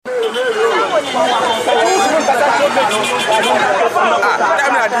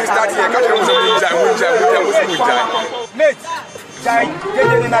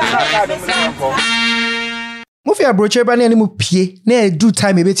Mufia broche ba ne mu pie na do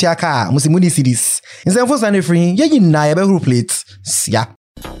time e beti aka musi muni series nsen fo san free ye nyina ye be huru plate sia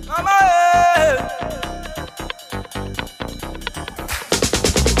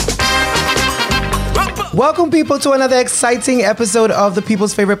Welcome, people, to another exciting episode of the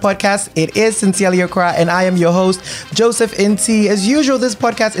People's Favorite Podcast. It is Sincerely Okra, and I am your host, Joseph NT. As usual, this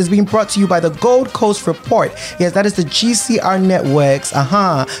podcast is being brought to you by the Gold Coast Report. Yes, that is the GCR Networks.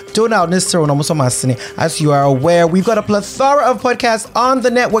 Don't out as you are aware, we've got a plethora of podcasts on the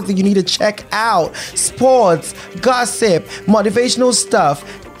network that you need to check out. Sports, gossip, motivational stuff,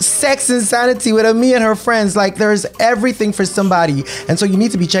 sex insanity with me and her friends. Like, there's everything for somebody, and so you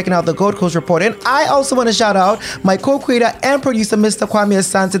need to be checking out the Gold Coast Report. And I also want to shout out my co-creator and producer, Mr. Kwame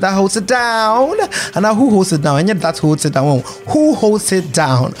Asante, that holds it down. And now who holds it down? And yet that's holds it down. Who holds it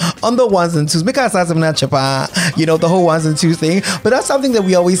down on the ones and twos? Because that's the whole ones and twos thing. But that's something that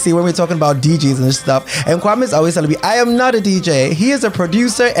we always see when we're talking about DJs and stuff. And Kwame is always telling me, I am not a DJ. He is a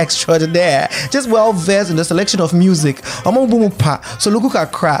producer extraordinaire, just well versed in the selection of music. So look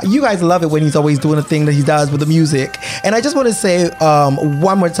at cry. You guys love it when he's always doing the thing that he does with the music. And I just want to say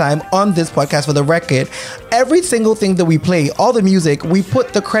one more time on this podcast, for the record, every single thing that we play, all the music, we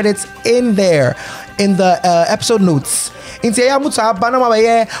put the credits in there in the episode notes. What's the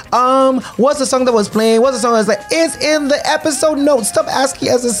song that was playing? What's the song that was like? It's in the episode notes. Stop asking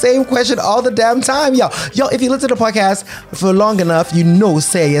us the same question all the damn time, yo. If you listen to the podcast for long enough, you know,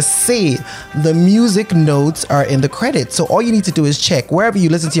 the music notes are in the credits. So all you need to do is check wherever you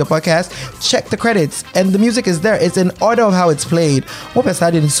listen to your podcast, check the credits, and the music is there. It's in order of how it's played. Hope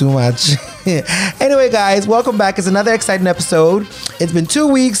I didn't too much. Anyway, guys, welcome back. It's another exciting episode. It's been 2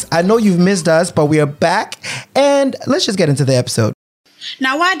 weeks. I know you've missed us, but we are back, and let's just get into the episode.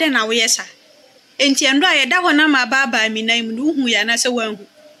 Now why then are we yes sir? Enti ando aye da hona ma baba mi na im hu ya na se wanhu.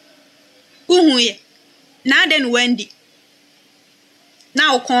 Hu ye. Na den Wendy.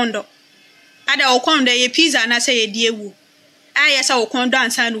 Na okondo. Ada okondo ye pizza na se ye die wu. Aye sa okondo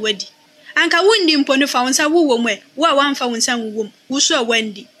ansa no wadi. Anka wundi mpo ne fa wonsa wo wo mwe. Wo a wamfa wonsa wo wo so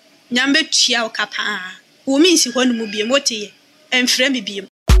Wendy. Nyambe tua okapa. Wo mi nsi honu mu biem wote emfra mi biem.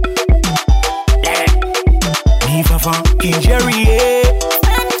 Fafa King Jerry,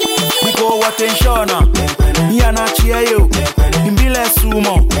 we go attention. Yana chiayo, imbile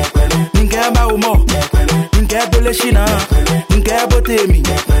sumo, ingeba umo, ingebe shina, ingebe temi,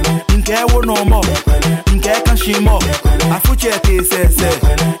 ingebe no mo, ingebe kanshimo, afuche kesese,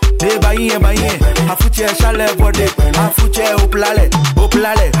 de baye, afuche chale bode, afuche oplale,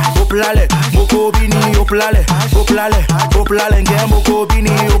 moko bini oplale, ngebe moko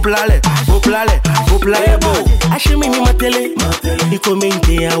bini oplale, bo. Ashimini matele,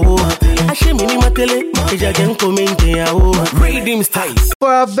 ikomente yawo. Ashimini matele, ejagen komente yawo. Redeem styles.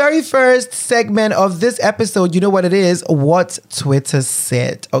 For our very first segment of this episode, you know what it is? What Twitter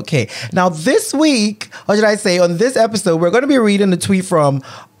said. Okay, now this week, or should I say, on this episode, we're going to be reading the tweet from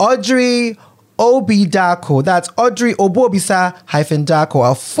Audrey Obidako. That's Audrey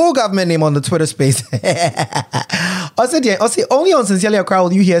Obobisa-Dako, a full government name on the Twitter space. Also, only on Sincerely Okra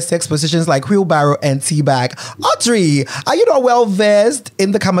will you hear sex positions like wheelbarrow and teabag. Audrey, are you not well versed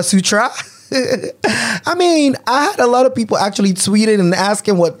in the Kama Sutra? I mean, I had a lot of people actually tweeting and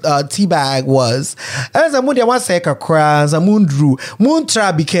asking what teabag was. As a mundi, I want to say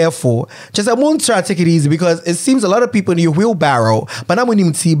Muntra, be careful. Just a Muntra, take it easy, because it seems a lot of people need wheelbarrow, but I'm going to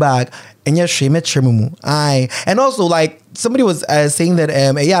teabag. And yes, and also, like, somebody was saying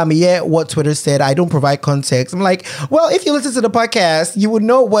that what Twitter said, I don't provide context. I'm like, well, if you listen to the podcast, you would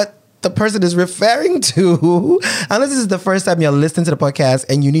know what the person is referring to, unless this is the first time you're listening to the podcast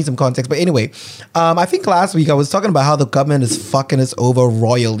and you need some context. But anyway, I think last week I was talking about how the government is fucking us over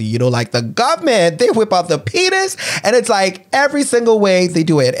royally. You know, like the government, they whip out the penis, and it's like every single way they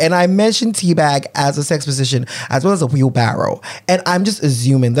do it. And I mentioned teabag as a sex position as well as a wheelbarrow. And I'm just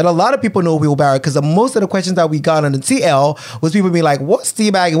assuming that a lot of people know wheelbarrow, because most of the questions that we got on the TL was people being like, what's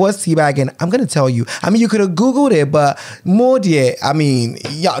teabag? What's teabag? And I'm going to tell you. I mean, you could have Googled it, but more dear, I mean,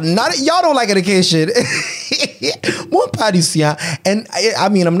 y'all don't like education. More parties, yeah. And I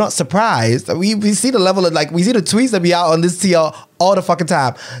mean, I'm not surprised. We see the level of, like, we see the tweets that be out on this TL all the fucking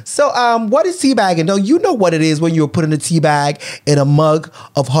time. So, what is teabagging? No, you know what it is when you're putting a tea bag in a mug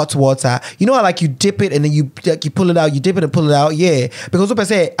of hot water. You know how, like, you dip it and then you pull it out, you dip it and pull it out? Yeah. Because what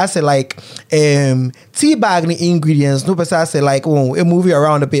I say like, tea bag the ingredients. No, I say like, oh, it move it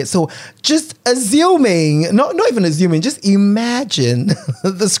around a bit. So just assuming, not even assuming, just imagine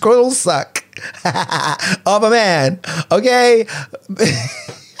the scroll suck of a man. Okay.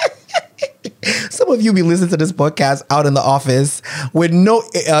 Some of you be listening to this podcast out in the office with no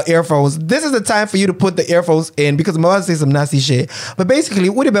earphones. This is the time for you to put the earphones in because I'm about to say some nasty shit. But basically,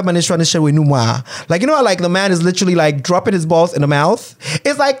 what the man is trying to share with Numa, like, you know how like the man is literally like dropping his balls in the mouth.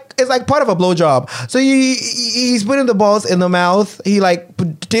 It's like part of a blowjob. So he's putting the balls in the mouth. He like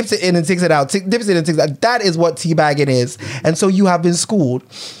dips it in and takes it out. Dips it and takes it out. That is what teabagging is. And so you have been schooled.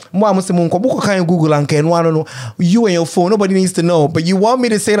 You and your phone, nobody needs to know. But you want me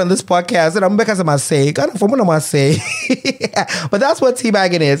to say it on this podcast, and I'm because of my sake. I don't know my say. But that's what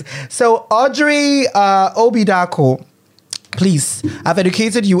teabagging is. So Audrey Obidako, please, I've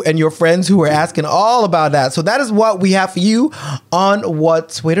educated you and your friends who were asking all about that. So that is what we have for you on What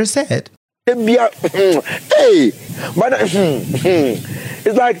Twitter Said. Hey, but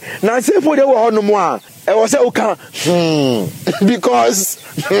it's like now say for the word no more. I was say okay, because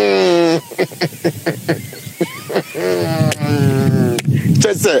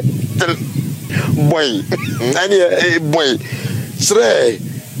just say boy, any boy, Shrey.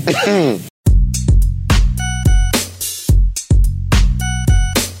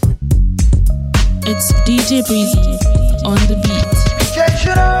 It's DJ Breezy on the beat.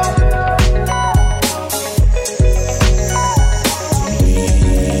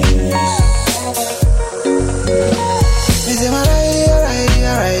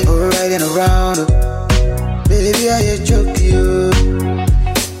 Around, baby, I choke you.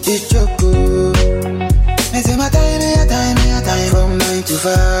 It's choke. I say my time from 9 to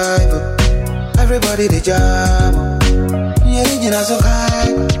 5. Everybody the job. Yeah, you know so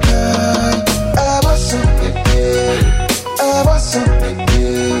high. I was so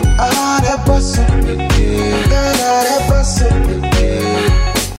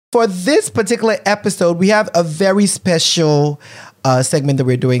For this particular episode, we have a very special segment that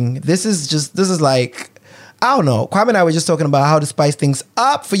we're doing. This is like, I don't know. Kwame and I were just talking about how to spice things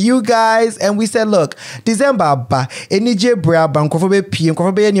up for you guys, and we said, look, December ba enije bra bankofobe pie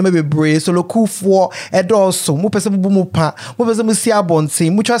nkofobe nyema bebre so loku for edoso mo pese mu pa mo pese mu sia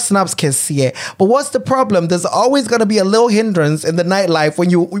bonte mucha snaps kese. But what's the problem? There's always going to be a little hindrance in the nightlife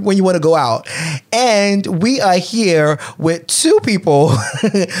when you want to go out. And we are here with two people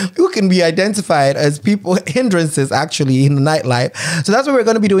who can be identified as people hindrances actually in the nightlife. So that's what we're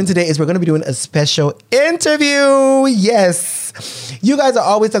going to be doing today. Is we're going to be doing a special interview. Yes, you guys are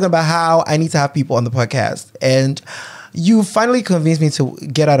always talking about how I need to have people on the podcast, and you finally convinced me to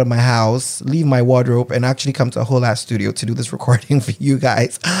get out of my house, leave my wardrobe, and actually come to a whole ass studio to do this recording for you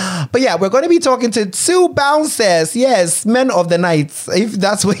guys. But yeah, we're going to be talking to two bouncers. Yes, men of the night. If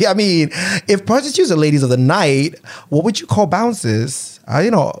that's what I mean. If prostitutes are ladies of the night, what would you call bouncers?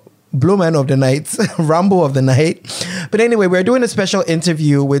 Blue Man of the Night, Rambo of the Night. But anyway, we're doing a special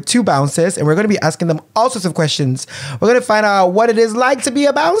interview with two bouncers, and we're going to be asking them all sorts of questions. We're going to find out what it is like to be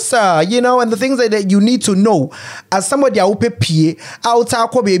a bouncer, and the things that you need to know. As somebody who pay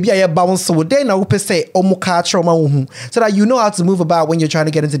out baby a bouncer, then I will say so that you know how to move about when you're trying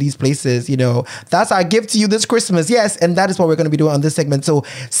to get into these places. That's our gift to you this Christmas. Yes, and that is what we're going to be doing on this segment. So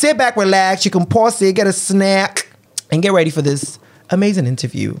sit back, relax. You can pause it, get a snack, and get ready for this amazing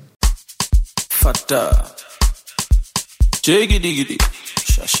interview. Fata Jiggy diggity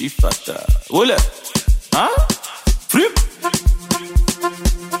Shashi fata Ole Huh? Flip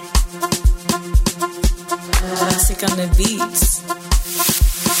Classic on the beats.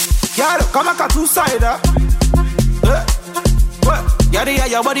 Yaro, come on, two-sider. What? Yari,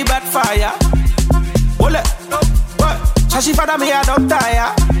 your body bad fire. Ole What? Shashi fata me, I don't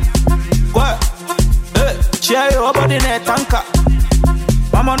tire. What? Share your body net tanker.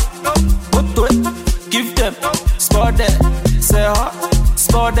 Maman to it, give them, sport there, say hot,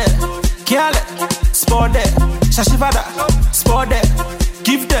 sport there, kill it, sport there, shashivada, sport there,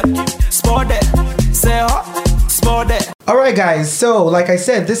 give them, sport there, say hot, sport there. Alright guys, so like I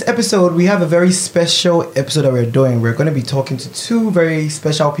said, this episode, we have a very special episode that we're doing. We're going to be talking to two very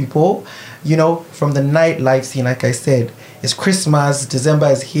special people, from the nightlife scene. Like I said, it's Christmas,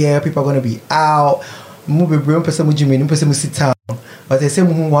 December is here, people are going to be out. But they say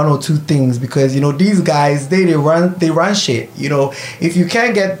one or two things because these guys they run shit. If you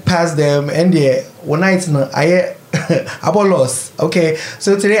can't get past them and they one night I about loss. Okay,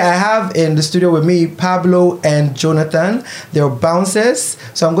 so today I have in the studio with me Pablo and Jonathan. They're bouncers,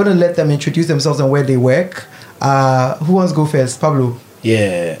 so I'm going to let them introduce themselves and where they work. Who wants to go first? Pablo.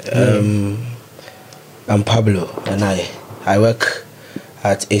 I'm Pablo and I work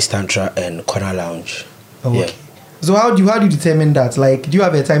at Ace Tantra and Corner Lounge. Oh, okay. So how do you determine that? Like, do you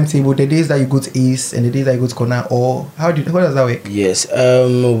have a timetable, the days that you go to Ace and the days that you go to Corner, or how does that work? Yes,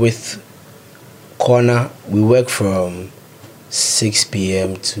 with Corner we work from 6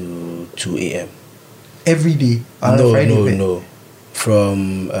 p.m. to 2 a.m. Every day? No.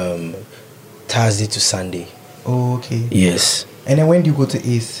 From Thursday to Sunday. Oh, okay. Yes. And then when do you go to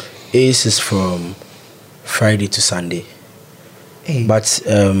Ace? Ace is from Friday to Sunday. Hey. But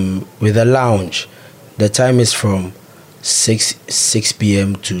with the lounge, the time is from 6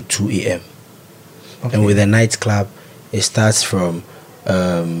 p.m. to 2 a.m. Okay. And with the nightclub, it starts from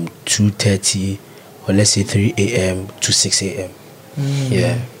 2:30 or let's say 3 a.m. to 6 a.m.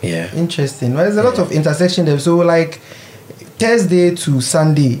 Yeah. Interesting. Well, there's a lot of intersection there. So like Thursday to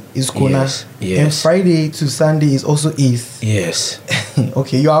Sunday is Kona. Yes. And Friday to Sunday is also Ace. Yes.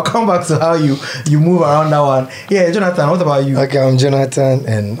 Okay, I'll come back to how you move around that one. Yeah, Jonathan, what about you? Okay, I'm Jonathan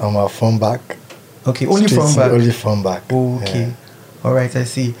and I'm a from back. Okay, only from back. Only from back. Okay. Yeah. All right, I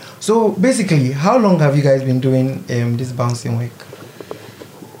see. So basically, how long have you guys been doing this bouncing work?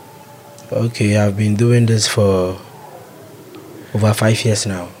 Okay, I've been doing this for over 5 years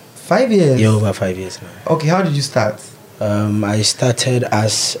now. 5 years? Yeah, over 5 years now. Okay, how did you start? I started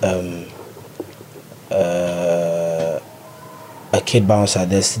as a kid bouncer.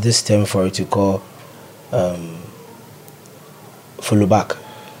 There's this term for it to call follow back.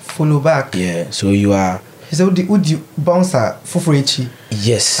 Follow back? Yeah, so you are... So would you bouncer Fufurechi?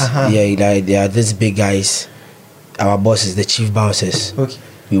 Yes. Uh-huh. Yeah, like they are these big guys. Our bosses, the chief bouncers. Okay.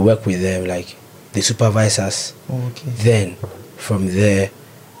 We work with them, like they supervise us. Okay. Then from there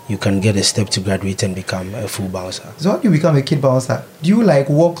you can get a step to graduate and become a full bouncer. So how do you become a kid bouncer? Do you like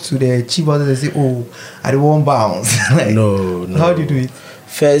walk to the chief bouncer and say, "Oh, I don't want bounce"? Like, no. How do you do it?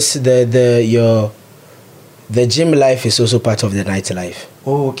 First, the gym life is also part of the nightlife.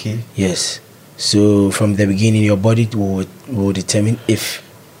 Oh, okay. Yes. So from the beginning, your body will determine if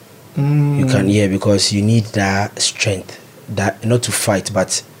you can. Yeah, because you need that strength, that not to fight,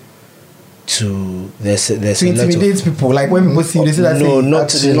 but to there's to a lot intimidate people. Like when people see you, they say that. No, not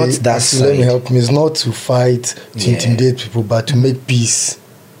that actually, side. let me help me. It's not to fight, to intimidate people, but to make peace.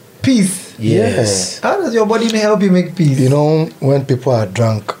 Peace. Yes. Yeah. How does your body help you make peace? You know, when people are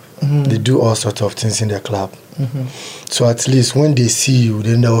drunk, they do all sorts of things in the club. So at least when they see you,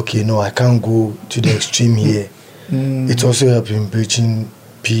 they know, okay, no, I can't go to the extreme here. It also helps in bridging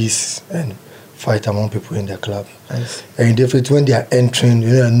peace and fight among people in the club. And definitely when they are entering,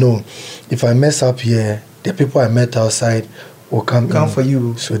 you know, if I mess up here, the people I met outside will come for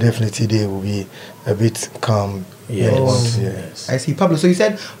you. So definitely they will be a bit calm. Yes. I see. Pablo, so you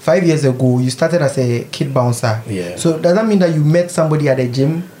said 5 years ago you started as a kid bouncer. Yeah. So does that mean that you met somebody at the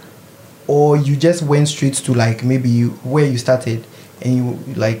gym, or you just went straight to like maybe where you started and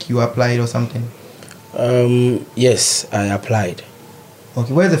you applied or something? Yes, I applied.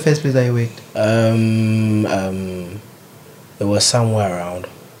 Okay, where's the first place that you worked? It was somewhere around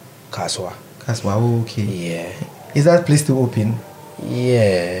Kaswa. Kaswa, oh, okay. Yeah. Is that place still open?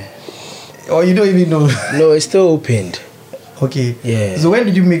 Yeah. Or you don't even know? No, it's still opened. Okay. Yeah. So when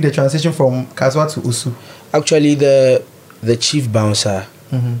did you make the transition from Kaswa to Usu? Actually, the chief bouncer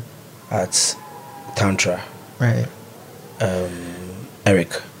at Tantra, right?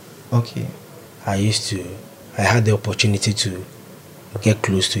 Eric. Okay. I had the opportunity to get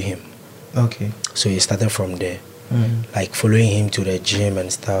close to him. Okay. So it started from there. Like following him to the gym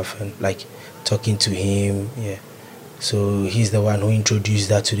and stuff, and like talking to him. Yeah. So he's the one who introduced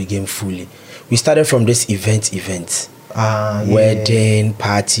that to the game fully. We started from this events. Wedding,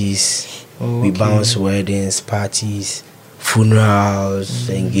 parties. Oh, we bounce weddings, parties, funerals,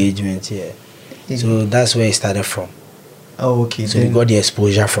 engagements. Yeah. So that's where it started from. Oh, okay. So we got the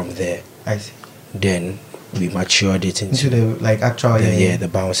exposure from there. I see. Then we matured it into the like actual the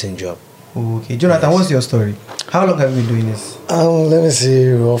bouncing job. Oh, okay. Jonathan, what's your story? How long have you been doing this? Let me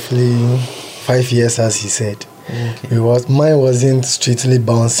see, roughly 5 years, as he said. Okay. Mine wasn't strictly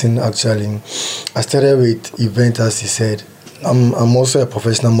bouncing actually. I started with event, as he said. I'm also a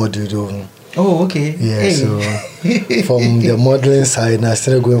professional model though. Oh, okay. Yeah, hey. So from the modeling side, I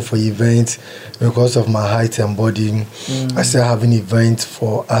started going for events because of my height and body. I started having events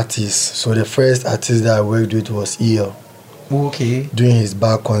for artists. So the first artist that I worked with was EL. Okay. Doing his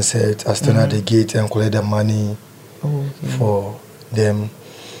bar concert, I stood at the gate and collected the money for them.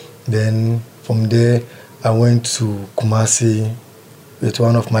 Then from there, I went to Kumasi with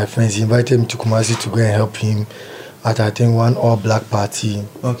one of my friends. He invited me to Kumasi to go and help him at, I think, one all-black party.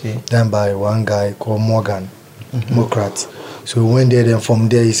 Okay. Done by one guy called Morgan, Mokrat. So we went there, then from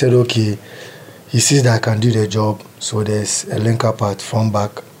there, he said, okay, he sees that I can do the job. So there's a link up at front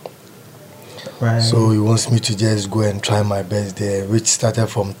back. Right. So he wants me to just go and try my best there, which started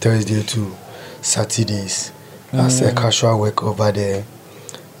from Thursday to Saturdays as a casual work over there.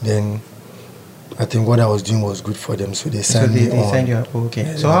 Then I think what I was doing was good for them, so they signed me on. They signed you up. Okay.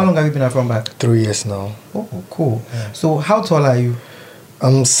 Yeah. So how long have you been at Fromback? 3 years now. Oh, cool. Yeah. So how tall are you?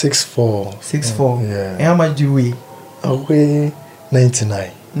 I'm 6'4". 6'4". Yeah. And how much do you weigh? I weigh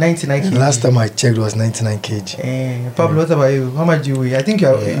 99. 99 kg. Last time I checked was 99 kg. Pablo, what about you? How much do you weigh? I think you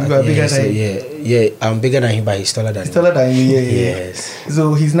are bigger than him. Yeah, I'm bigger than him, but he's taller than me. He's taller than you, yeah. Yes.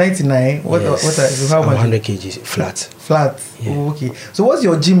 So he's 99. So how much? 100 kg flat. Flat. Yeah. Oh, okay. So what's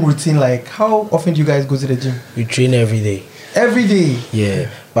your gym routine like? How often do you guys go to the gym? We train every day. Every day? Yeah.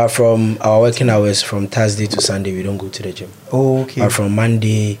 But from our working hours, from Thursday to Sunday, we don't go to the gym. Oh, okay. But from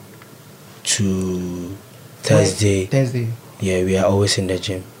Monday to Thursday. Yeah, we are always in the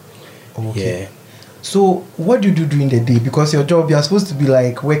gym. Okay. Yeah. So what do you do during the day? Because your job, you're supposed to be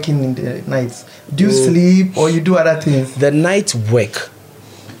like working in the nights. Do you sleep or you do other things? The night work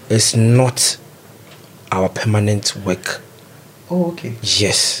is not our permanent work. Oh, okay.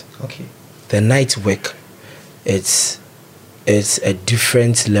 Yes. Okay. The night work, it's a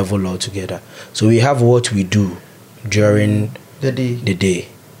different level altogether. So we have what we do during the day.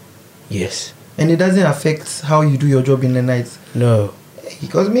 Yes. And it doesn't affect how you do your job in the night? No.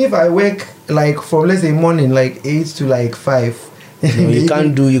 Because me, if I work like from, let's say, morning like 8 to like 5. No,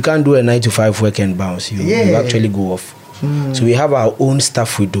 you can't do a 9 to 5 work and bounce. You actually go off. So we have our own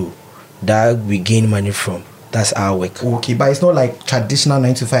stuff we do that we gain money from. That's our work. Okay, but it's not like traditional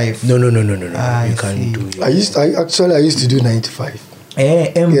 9 to 5. No. You can't do it. I used to do 9 to 5.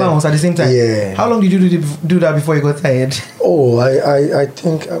 And bounce at the same time. Yeah. How long did you do that before you got tired? Oh, I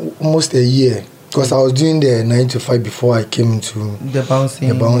think almost a year. Because I was doing the 9 to 5 before I came into the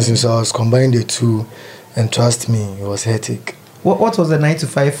bouncing. So I was combining the two, and trust me, it was hectic. What was the 9 to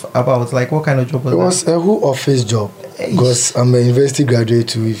 5 about? Like, what kind of job was it? It was a whole office job. Because I'm an university graduate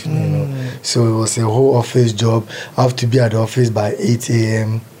too, you know. So it was a whole office job. I have to be at the office by 8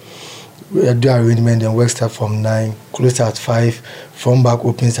 a.m. We do arrangement and work start from 9, close at 5, Fromback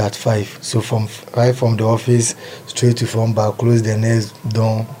opens at 5. So from the office straight to Fromback, close the next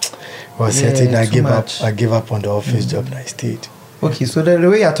door. I gave up on the office job and I stayed. Okay, so the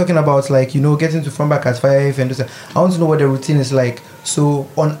way you're talking about, like, you know, getting to Fromback at 5 and I want to know what the routine is like. So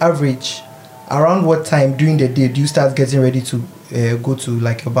on average, around what time during the day do you start getting ready to go to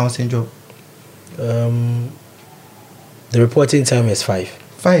like your bouncing job? The reporting time is 5.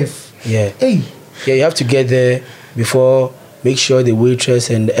 5? Yeah. Hey. Yeah, you have to get there before. Make sure the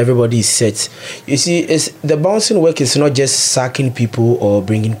waitress and everybody is set. You see, the bouncing work is not just sacking people or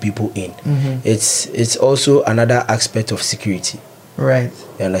bringing people in. It's also another aspect of security. Right.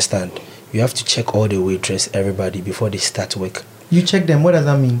 You understand? You have to check all the waitress, everybody before they start work. You check them. What does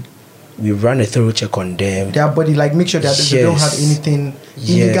that mean? We run a thorough check on them. Their body, like make sure that they don't have anything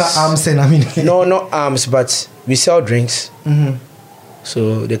illegal arms and No, not arms, but we sell drinks.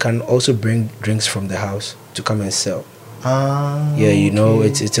 So they can also bring drinks from the house to come and sell. You know,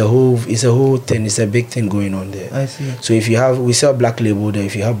 it's a whole thing. It's a big thing going on there. I see. So if we sell Black Label there.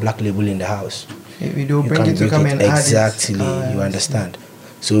 If you have Black Label in the house, we do bring it to come and exactly. You understand?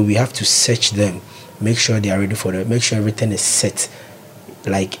 So we have to search them, make sure they are ready for it, make sure everything is set,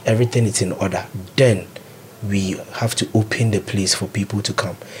 like everything is in order. Then we have to open the place for people to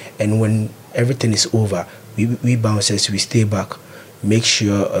come. And when everything is over, we bouncers, we stay back, make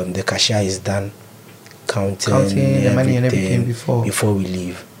sure the cashier is done counting the money and everything before we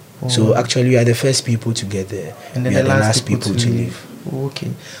leave. So actually we are the first people to get there, and then we are the last people to leave.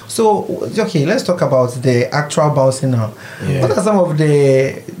 Okay, so let's talk about the actual bouncing now. What are some of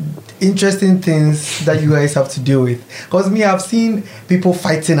the interesting things that you guys have to deal with? Because I've seen people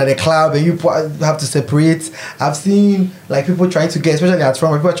fighting at the club and you have to separate. I've seen like people trying to get, especially at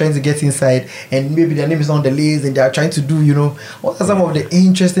Fromback, people are trying to get inside and maybe their name is on the list and they are trying to do, you know. What are some of the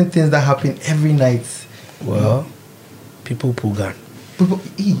interesting things that happen every night? Well, people pull gun.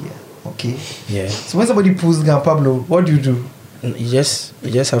 Okay. Yeah. So when somebody pulls gun, Pablo, what do? You just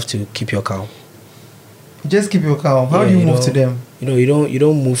have to keep your calm. Just keep your calm. How do you move to them? You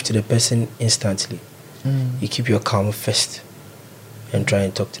don't move to the person instantly. You keep your calm first and try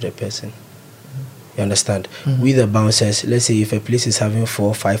and talk to the person. You understand? With the bouncers, let's say if a place is having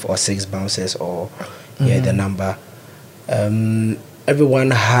 4, 5 or 6 bouncers or the number, everyone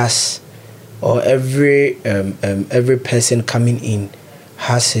has, or every person coming in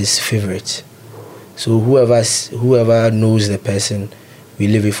has his favorite. So whoever knows the person, we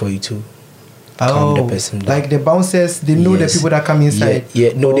leave it for you to calm the person down. Like the bouncers, they know the people that come inside.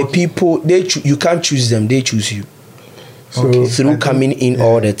 The people, you can't choose them, they choose you. So through coming in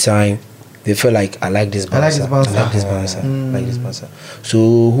all the time, they feel like I like this bouncer. I like this bouncer.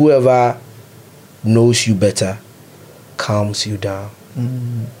 So whoever knows you better calms you down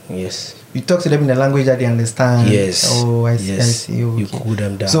Yes. You talk to them in a language that they understand. Yes. Oh, I see. Yes. I see. Okay. You cool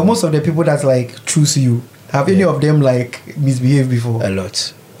them down. So most of the people that like choose you, have any of them like misbehaved before? A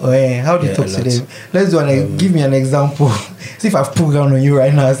lot. Oh, yeah. How do you talk a to lot. them? Let's do give me an example. See if I've pulled down on you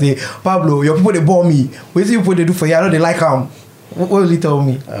right now and say, Pablo, your people they bore me. What do you people they do for you? I know they like them. What will you tell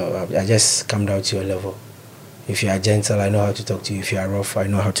me? I just come down to your level. If you are gentle, I know how to talk to you. If you are rough, I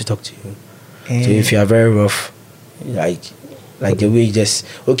know how to talk to you. So if you are very rough, like the way you just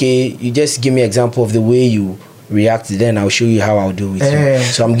you just give me example of the way you react, then I'll show you how I'll do with you.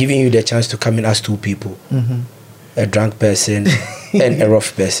 So I'm giving you the chance to come in as two people. A drunk person and a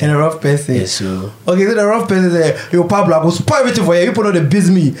rough person. And a rough person. Yes, so okay, so the rough person say, yo Pablo, I go spoil everything for you. You put on the biz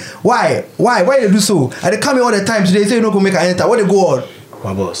me. Why they do so? And they come in all the time today, say you not gonna make an enter. What they go on?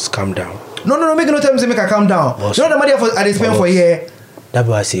 my boss, calm down. No, make no time to make her calm down. Boss. You know the money I they spend for here. That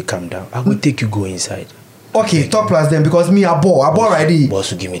boy I say calm down. I will take you go inside. Okay, talk plus them because me I bore already.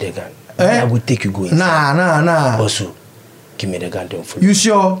 Boss will give me the gun. I will take you go inside. Nah. Boss will give me the gun, don't follow. You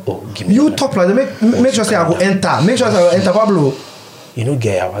sure? Oh, give me you the talk plus them. Make sure say I go enter. Make sure say I go enter Pablo. You know,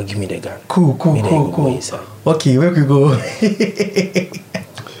 girl, I will give me the gun. Cool. Go inside. Okay, where we go?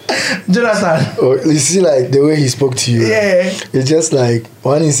 Jonathan. Oh, you see, like the way he spoke to you. Yeah. It's just like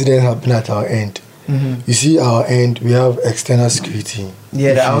one incident happened at our end. Mm-hmm. You see, our end, we have external security.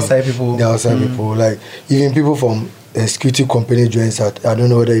 Yeah, the outside people. The outside people, like even people from a security company joins out. I don't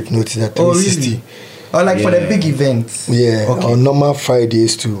know whether you've noticed that 360. Really? Or like for the big events. Yeah, Okay. on normal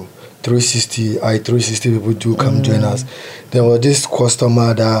Fridays too. 360 people do come join us. There was this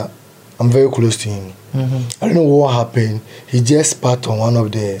customer that I'm very close to him. I don't know what happened. He just spat on one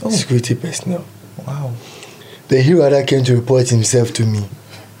of the security personnel. Wow. The hero rather came to report himself to me.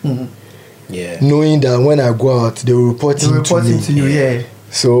 Yeah. Knowing that when I go out, they will report him to me. to you, yeah.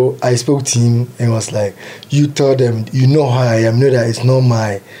 So I spoke to him and was like, you tell them, you know how I am, know that it's not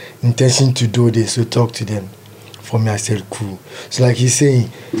my intention to do this, so talk to them. For me, I said, cool. So like he's saying,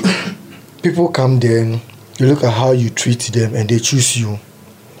 people come there, you look at how you treat them and they choose you.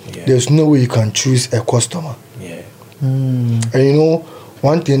 Yeah. There's no way you can choose a customer. Yeah. And you know,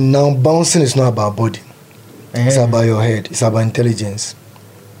 one thing now, bouncing is not about body. It's about your head. It's about intelligence.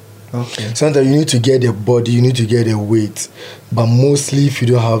 Okay. Sometimes you need to get the body, you need to get the weight. But mostly if you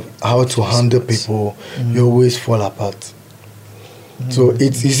don't have how to handle people, you always fall apart. So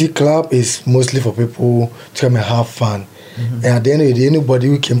it's easy. Club is mostly for people to come and have fun. And at the end of the day, anybody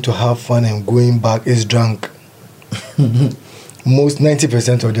who came to have fun and going back is drunk. Most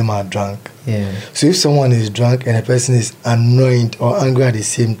 90% of them are drunk. Yeah. So if someone is drunk and a person is annoyed or angry at the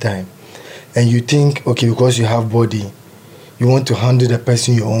same time, and you think, okay, because you have body, you want to handle the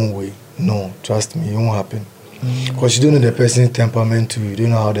person your own way. No, trust me, it won't happen. Because you don't know the person's temperament too. You don't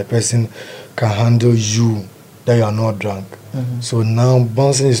know how the person can handle you that you are not drunk. So now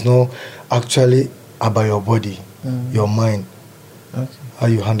bouncing is not actually about your body, your mind, how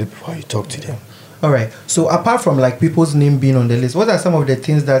you handle people, how you talk to them. All right. So apart from like people's name being on the list, what are some of the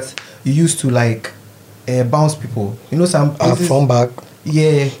things that you used to like bounce people? You know, some places, From back.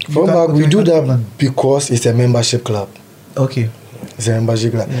 Yeah. From back, we do that because it's a membership club. Okay. It's a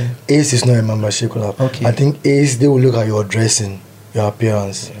membership club. Yeah. Ace is not a membership club. Okay. I think Ace, they will look at your dressing, your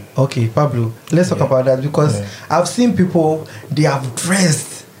appearance. Okay, Pablo, let's talk about that because I've seen people, they have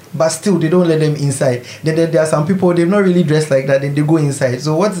dressed, but still they don't let them inside. Then there are some people, they've not really dressed like that, then they go inside.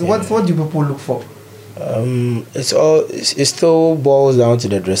 So what do people look for? It still boils down to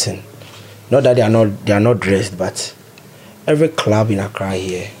the dressing. Not that they are not dressed, but every club in Accra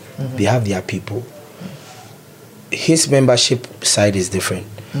here, they have their people. His membership side is different,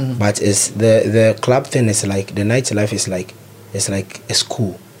 but it's the club thing is like the nightlife is like it's like a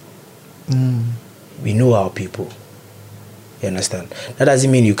school. We know our people. You understand? That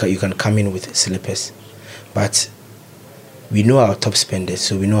doesn't mean you can come in with slippers, but we know our top spenders,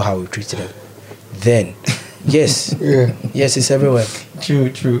 so we know how we treat them. Then, yes, yes, it's everywhere.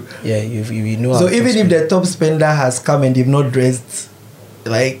 True. Yeah, you know. So even if the top spender has come and they've not dressed,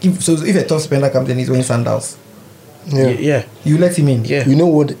 like if a top spender comes and he's wearing sandals, yeah, you let him in. Yeah, You know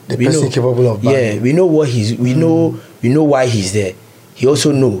what the person is capable of buying. Yeah, we know what he's. We know why he's there. He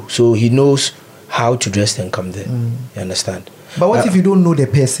also knows, so he knows how to dress and come there. You understand? But what if you don't know the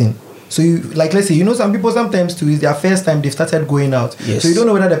person? So you, like, let's say, you know, some people sometimes too, it's their first time they've started going out. Yes. So you don't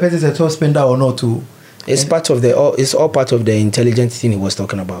know whether the person is a top spender or not too. It's part of it's all part of the intelligent thing he was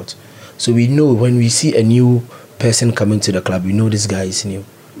talking about. So we know when we see a new person coming to the club, we know this guy is new.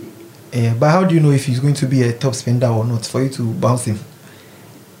 Yeah, but how do you know if he's going to be a top spender or not for you to bounce him?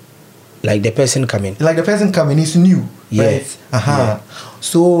 Like the person coming. Like the person coming is new, Yeah. right? Yeah.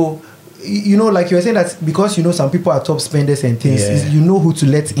 So you know, like you were saying that because you know some people are top spenders and things, Yeah. you know who to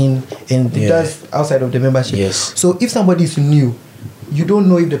let in, and Yeah. that's outside of the membership. Yes. So if somebody is new, you don't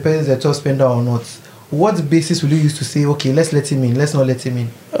know if the person is a top spender or not. What basis will you use to say, okay, let's let him in, let's not let him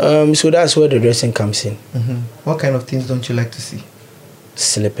in? So that's where the dressing comes in. What kind of things don't you like to see?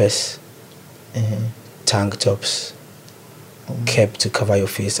 Slippers, tank tops, cap to cover your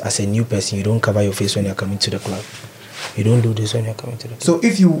face. As a new person, you don't cover your face when you're coming to the club. You don't do this when you're coming to the club. So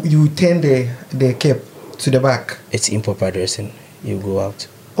if you turn the cap to the back, It's improper dressing. You go out.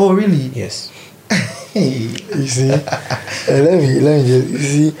 oh really? Yes. You see, let me just, you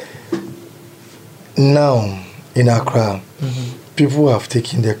see, now in Accra, people have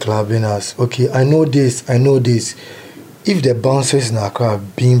taken the clubbing as, okay, I know this. If the bouncers in Accra are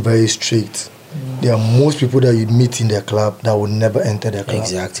being very strict, there are most people that you meet in the club that will never enter the club.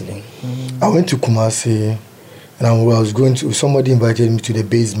 Exactly. I went to Kumasi, and I was going to, somebody invited me to the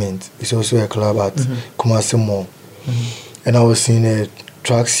basement. It's also a club at Kumasi Mall. And I was in a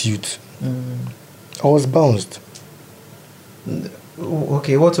tracksuit. I was bounced.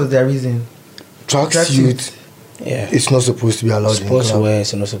 Okay, what was their reason? Tracksuit. Yeah. It's not supposed to be allowed in club. Sportswear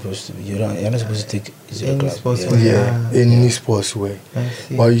is not supposed to be. You're not supposed to take it to the Any club. sportswear. Yeah, any sportswear. I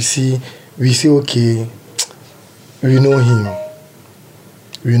see. But you see, we say, okay, we know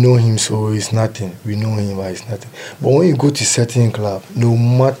him, so it's nothing. We know him, but it's nothing. But when you go to certain club, no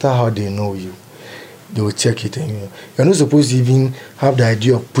matter how they know you, they will check it. And you're not supposed to even have the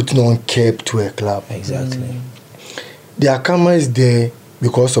idea of putting on cap to a club. Exactly. Their camera is there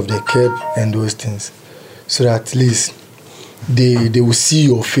because of the cap and those things. So that at least they will see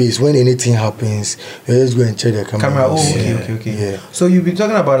your face when anything happens. You just go and check the camera. Oh, okay. Yeah. So you've been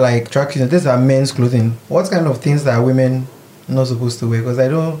talking about like tracksuits. These are men's clothing. What kind of things are women not supposed to wear?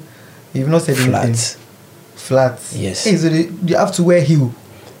 Because you've not said anything. Flats. Yes. Hey, so you have to wear heel.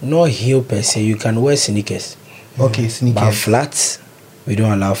 No heel per se. You can wear sneakers. Okay, sneakers. But flats, we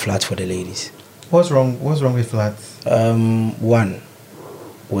don't allow flats for the ladies. What's wrong with flats? One,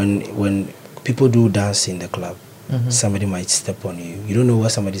 when people do dance in the club, somebody might step on you. You don't know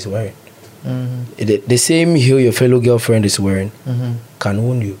what somebody's wearing. The same heel your fellow girlfriend is wearing can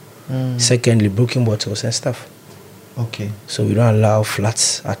wound you. Secondly, broken bottles and stuff. Okay. So we don't allow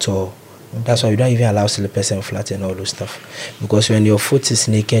flats at all. That's why we don't even allow slippers and flats and all those stuff. Because when your foot is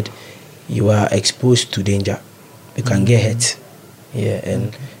naked, you are exposed to danger. You can get hurt. Yeah,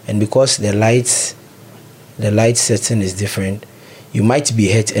 and because the light setting is different, you might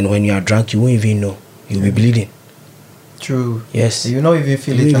be hurt, and when you are drunk, you won't even know. You'll be bleeding. True. Yes. You don't even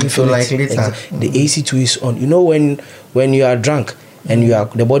feel it until like later. Exactly. The AC2 is on. You know when you are drunk and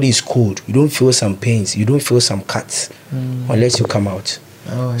the body is cold, you don't feel some pains, you don't feel some cuts unless you come out.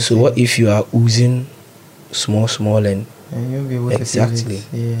 Oh, so what if you are oozing small and you'll be able exactly. to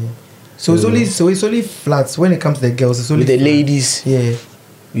feel it. Yeah. So it's only flats when it comes to the girls. It's only with the flats. ladies. Yeah.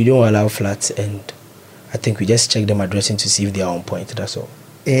 We don't allow flats, and I think we just check them dressing to see if they are on point. That's all.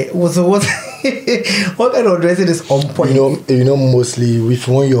 So what? What kind of dressing is on point? You know, mostly if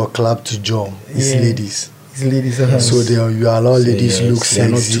you want your club to join, it's ladies. It's ladies. So you allow ladies yes, look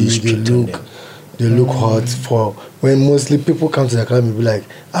sexy. They look hot. For when mostly people come to the club, and be like,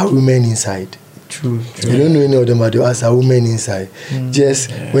 "Are women inside?" True. You don't know any of them, but they ask, "Are women inside?"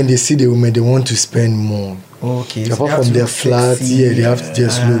 Just when they see the women, they want to spend more. Okay. So apart from their flat, they have to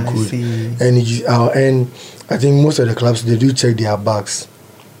just look good. And I think most of the clubs they do check their bags.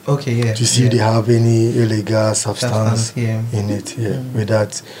 Okay, yeah. To see if they have any illegal substance in it. Yeah. With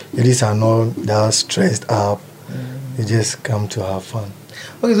that, ladies are not that stressed up. They just come to have fun.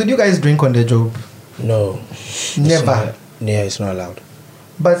 Okay, so do you guys drink on the job? No. Never. It's not allowed.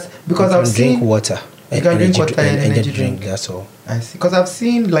 But because I've seen drink water. You can drink water and energy drink. That's all. I see. Because I've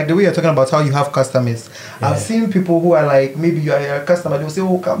seen, like the way you're talking about how you have customers. Yeah. I've seen people who are like, maybe you are a customer, they'll say,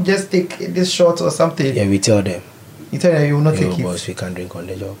 "Oh, come just take this shot or something." Yeah, we tell them. You tell them you will not take it. Boss, we can drink on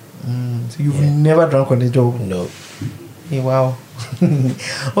the job. So you've never drunk on the job? No. Hey, wow.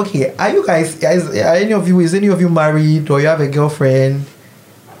 Okay, are you guys? Is any of you married, or you have a girlfriend?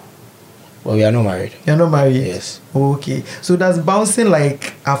 Well, we are not married. You're not married? Yes. Okay. So does bouncing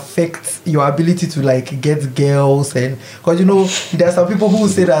like affect your ability to like get girls? And because there are some people who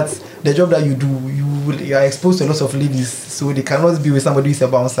say that the job that you do, you are exposed to a lot of ladies, so they cannot be with somebody who's a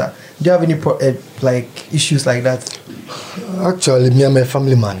bouncer. Do you have any like issues like that? Actually, me, I'm a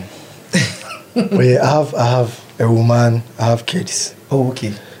family man. I have a woman, I have kids. Oh,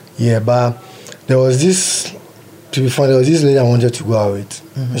 okay. Yeah, but there was this lady I wanted to go out with.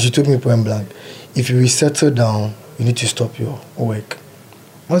 She told me point blank, if you will settle down, you need to stop your work.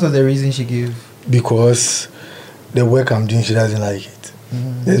 What was the reason she gave? Because the work I'm doing, she doesn't like it.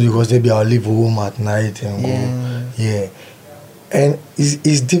 Just because maybe I'll leave home at night and go. Yeah. And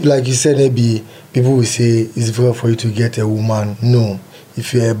it's deep, like you said, maybe people will say it's difficult for you to get a woman. No.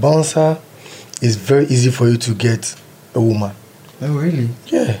 If you're a bouncer, it's very easy for you to get a woman. Oh, really?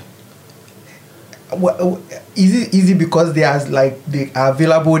 Yeah. Is it easy because they are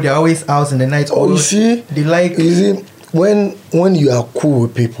available? They're always out in the night. Oh, you see, they like. You see, when you are cool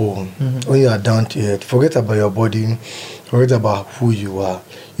with people, when you are down to earth, forget about your body, forget about who you are.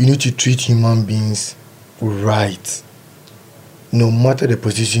 You need to treat human beings right, no matter the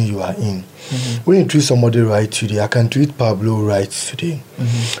position you are in. When you treat somebody right today, I can treat Pablo right today.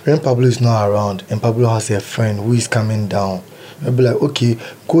 When Pablo is not around and Pablo has a friend who is coming down, I'll be like, okay,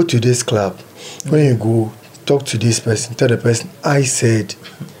 go to this club. When you go, talk to this person, tell the person, I said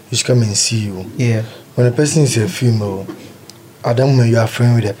you should come and see you. Yeah. When the person is a female, at that moment you are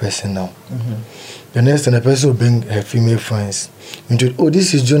friends with the person now. The next time the person will bring her female friends. Into, oh,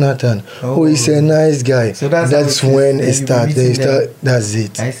 this is Jonathan. Oh, he's a nice guy. So that's when it starts. That's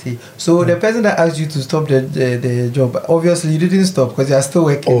it. I see. So the person that asked you to stop the job, obviously you didn't stop because you are still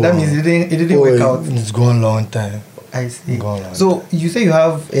working. That means it didn't work out. It's gone a long time. I see. So you say you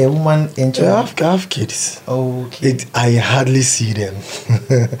have a woman in charge? I have kids. Oh, okay. I hardly see them.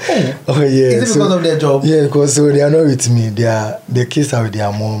 Oh yeah. Is it because of their job? Yeah, because they are not with me. The kids are with their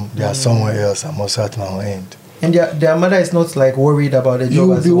mom. They are somewhere else. I'm also at my own end. And their mother is not like worried about the job. You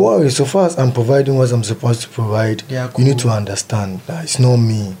will be worried. So far as I'm providing what I'm supposed to provide, cool. You need to understand that it's not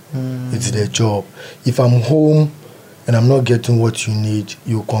me. It's their job. If I'm home and I'm not getting what you need,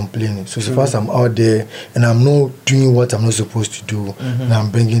 you complain. So far as I'm out there and I'm not doing what I'm not supposed to do, and I'm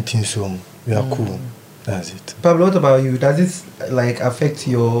bringing things home, we are cool. That's it. Pablo, what about you? Does this affect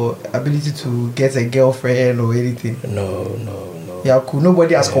your ability to get a girlfriend or anything? No. Yeah, cool.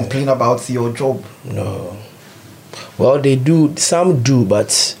 Nobody has complained about your job. No. Well, they do. Some do,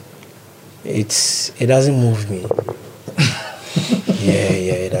 but it doesn't move me. Yeah,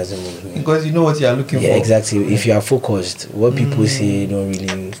 it doesn't move me. Because you know what you are looking for. Yeah, exactly. If you are focused, what people say don't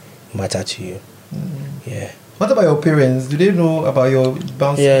really matter to you. Yeah. What about your parents? Do they know about your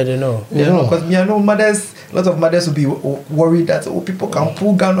bounce? Yeah, they know. They know because I know mothers. A lot of mothers will be worried that people can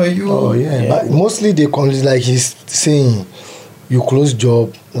pull gun on you. Oh yeah, but mostly they call it like he's saying, you close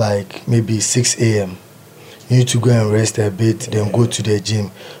job like maybe 6 a.m. You need to go and rest a bit, then go to the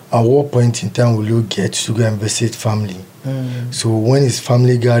gym. At what point in time will you get to go and visit family? So when it's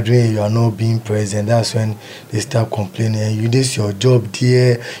family gathering, you are not being present, that's when they start complaining. This is your job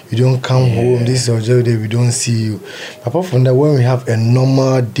dear, you don't come home, this is your job there, we don't see you. Apart from that, when we have a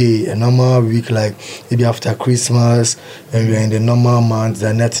normal day, a normal week, like maybe after Christmas, and we're in the normal month,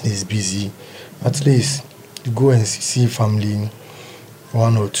 then nothing is busy. At least you go and see family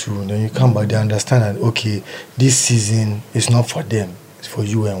 1 or 2, then you come back, they understand that, okay, this season is not for them, it's for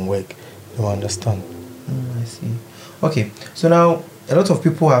you and work. You understand? I see. Okay, so now a lot of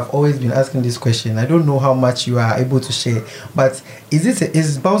people have always been asking this question. I don't know how much you are able to share, but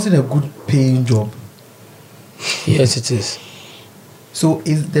is bouncing a good paying job? Yes, it is. So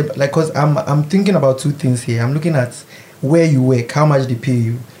is because I'm thinking about 2 things here. I'm looking at where you work, how much they pay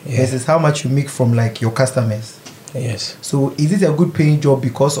you, versus how much you make from your customers. Yes. So is it a good paying job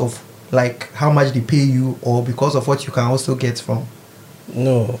because of how much they pay you, or because of what you can also get from?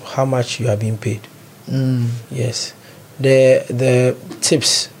 No, how much you are being paid. Yes. The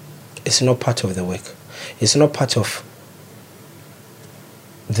tips is not part of the work. It's not part of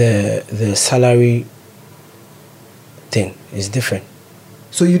the salary thing. It's different.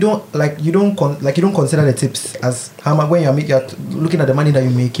 So you don't consider the tips as how much when you're looking at the money that you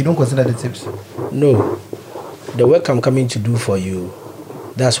make. You don't consider the tips. No, the work I'm coming to do for you,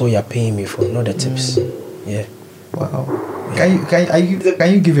 that's what you're paying me for, not the tips. Yeah. Wow.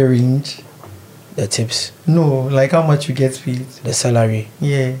 Can you give a range? The tips? No, how much you get paid? The salary?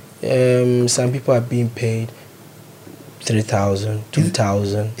 Yeah. Some people are being paid 3,000,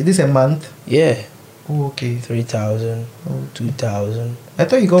 2,000. Is this a month? Yeah. Oh, okay. 3,000, 2,000. I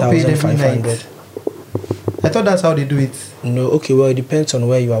thought you got paid every night. I thought that's how they do it. No, okay, well, it depends on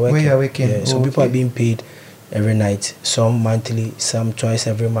where you are working. Where you are working. Yeah, some people are being paid every night, some monthly, some twice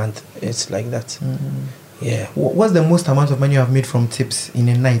every month. It's like that. Yeah. What's the most amount of money you have made from tips in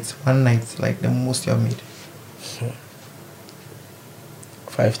a night? One night, the most you have made?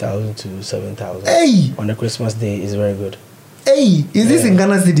 5,000 to 7,000. Hey! On a Christmas day is very good. Hey! Is this in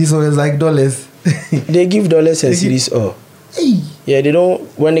Ghana cedis or is dollars? They give dollars and cedis. Hey! Yeah, they don't.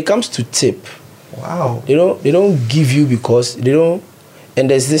 When it comes to tip, wow. They don't give you because they don't. And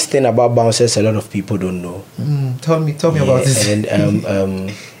there's this thing about bouncers a lot of people don't know. Tell me about this.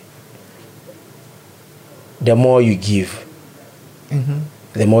 And the more you give,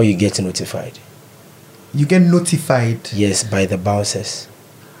 the more you get notified. You get notified. Yes, by the bouncers.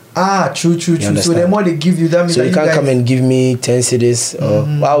 True. So the more they give you, that means so that you can't come and give me 10 cedis.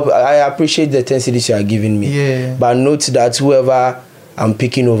 Well, I appreciate the 10 cedis you are giving me. Yeah. But note that whoever I'm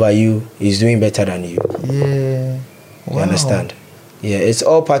picking over you is doing better than you. Yeah. Wow. You understand? Yeah, it's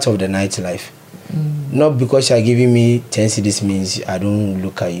all part of the nightlife. Not because you're giving me 10 cedis means I don't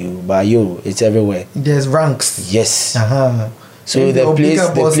look at you, but it's everywhere. There's ranks. Yes. So If the your place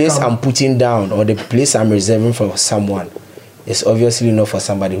bigger boss come- I'm putting down or the place I'm reserving for someone is obviously not for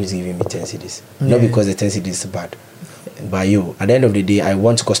somebody who's giving me 10 cedis. Not because the 10 cedis is bad. But at the end of the day, I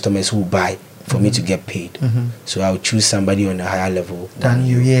want customers who buy for me to get paid. So I'll choose somebody on a higher level than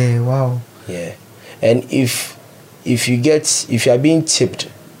you. Yeah, wow. Yeah. And if you are being tipped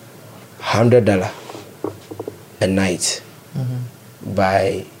 $100 a night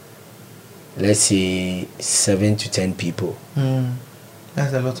by, let's say, 7 to 10 people,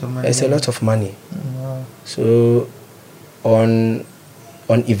 that's a lot of money. It's a lot of money. Wow. So on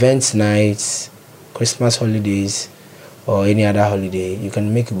events nights, Christmas holidays, or any other holiday, you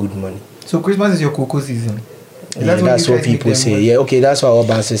can make good money. So Christmas is your cocoa season. That's what people say. Yeah, okay, that's what our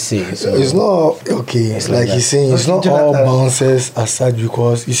bouncers say. So it's not okay. It's like he's saying, it's not all bouncers as such,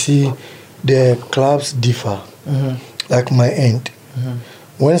 because you see, the clubs differ. Like my end,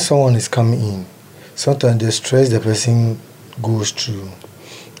 when someone is coming in, sometimes the stress the person goes through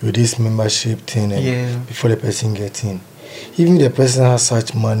with this membership thing, and before the person gets in, even the person has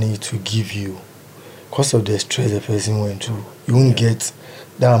such money to give you, because of the stress the person went through, you won't get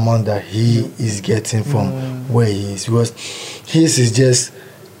the amount that he is getting from where he is, because his is just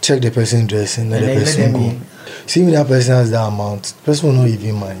check the person dressing, let the person go. See, if that person has that amount, the person will not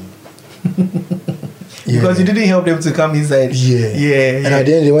even mind. Because you didn't help them to come inside. And at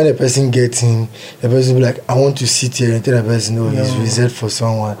the end, when the person gets in, the person will be like, I want to sit here, and tell the person, no, it's reserved for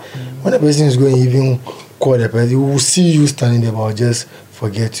someone. When the person is going, even call the person, he will see you standing there, but I'll just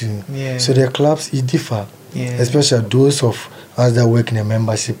forget you. So the clubs, it differ. Especially those of us that work in a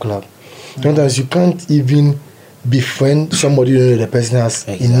membership club. Sometimes you can't even befriend somebody, you know, the person has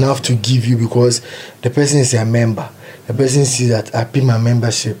enough to give you, because the person is a member. The person sees that I pay my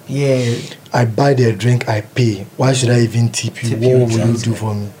membership. I buy their drink, I pay. Why should I even tip you? What will you do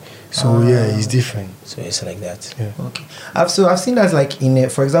for me? So it's different. So it's like that. Okay. I've seen that, like in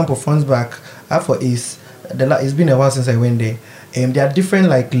for example, Front Back, for Ace, it's been a while since I went there. There are different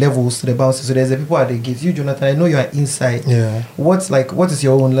like levels to the bouncers. So there's the people at the gates. You, Jonathan, I know you are inside. What is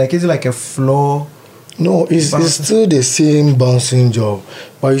your own? Like, is it like a floor? No, it's still the same bouncing job,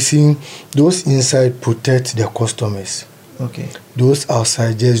 but you see, those inside protect their customers. Okay. Those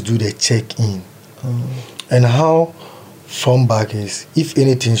outside just do the check-in. And how Front Back is, if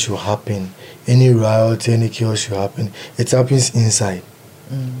anything should happen, any riot, any chaos should happen, it happens inside.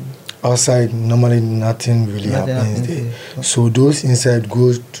 Outside, normally nothing really happens there. So those inside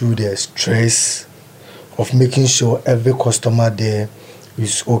go through the stress of making sure every customer there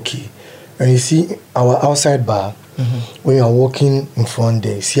is okay. And you see, our outside bar, when you are walking in front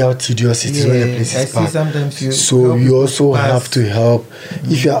there, see how tedious it is when the place is packed. So you also have to help.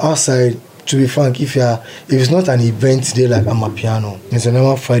 If you are outside, to be frank, if it's not an event day like Amapiano, it's a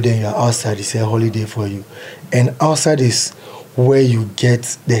normal Friday and you are outside, it's a holiday for you. And outside is where you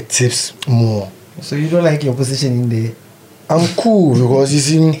get the tips more. So you don't like your position in there? I'm cool, because you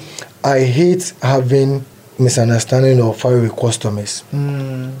see, I hate having misunderstanding or fight with customers.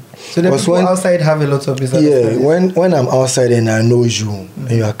 So the people outside have a lot of misunderstanding. Yeah, when I'm outside and I know you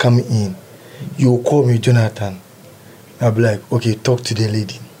and you are coming in, you call me, Jonathan. I'll be like, okay, talk to the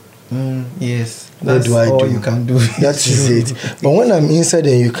lady. Yes. What do I do? You can do. That is it. But when I'm inside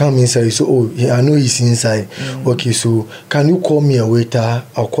and you come inside, you say, oh, yeah, I know he's inside. Okay, so can you call me a waiter?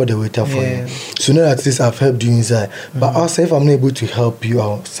 I'll call the waiter for you. So now at least I've helped you inside. But outside, if I'm not able to help you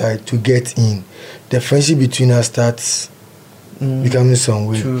outside to get in, the friendship between us starts becoming some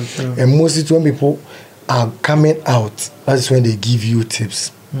way. True. And mostly when people are coming out, that's when they give you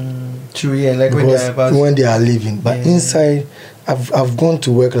tips. True, yeah, like when they are leaving. But inside, I've gone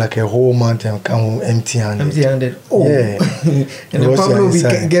to work like a whole month and come home empty-handed. Empty-handed. Oh. Yeah. And the problem will be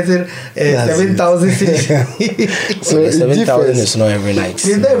getting 7,000. So 7,000 is not every night.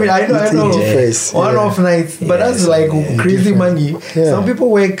 It's not every night. I know. One-off nights. But that's like crazy money. Some people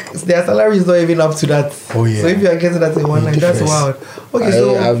work, their salary is not even up to that. Oh, yeah. So if you are getting that in one night, that's wild. Okay,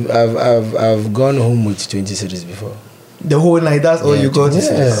 so I've gone home with 20 cedis before. The whole night, that's all you got.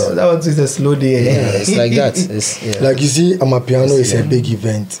 That one is a slow day. Yeah, it's like that. Like you see, Amapiano is a big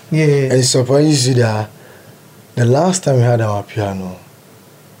event. And it surprises you that the last time we had Amapiano,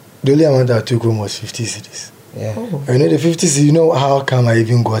 the only amount I took home was 50 cedis. Yeah. You know the 50s. You know how come I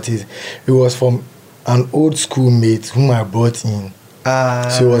even got it? It was from an old schoolmate whom I brought in.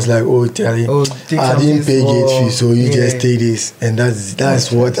 She was like, "Oh, Charlie, I didn't pay gate fee, so you just take this," and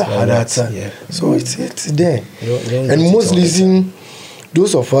that's what I had at time. Yeah. So it's there. And most listen,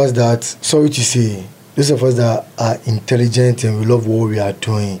 those of us that, sorry to say, those of us that are intelligent and we love what we are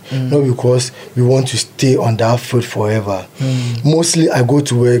doing, not because we want to stay on that foot forever. Mostly, I go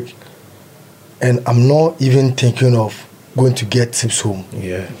to work, and I'm not even thinking of going to get tips home.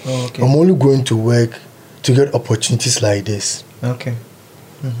 Yeah. I'm only going to work to get opportunities like this. Okay.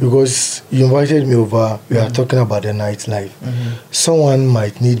 Because you invited me over, we are talking about the nightlife. Someone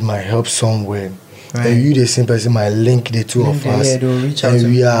might need my help somewhere, and you, the same person, might link the two of us,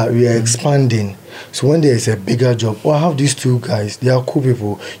 and we are expanding. So when there is a bigger job, I have these two guys, they are cool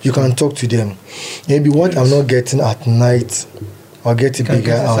people. You can talk to them. Maybe what I'm not getting at night, I'll get it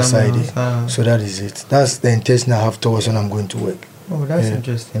bigger outside it. So that is it. That's the intention I have towards when I'm going to work. Oh, that's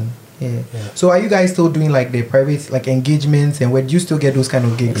interesting. Yeah. So are you guys still doing like the private like engagements, and where do you still get those kind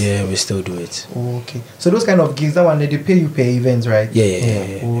of gigs? Yeah, we still do it. Oh, okay. So those kind of gigs, that one they pay you per events, right?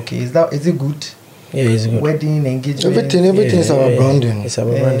 Yeah. Oh, okay. Is it good? Yeah, it's good. Wedding, engagement. Everything is our branding. It's our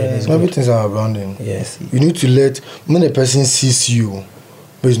branding. Everything's our branding. Yes. You need to let when a person sees you,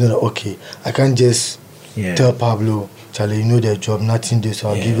 but it's not like, okay, I can't just tell Pablo, Charlie, you know their job, nothing this, so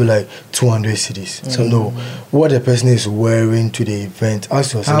I'll give you like 200 CDs. So no, what the person is wearing to the event,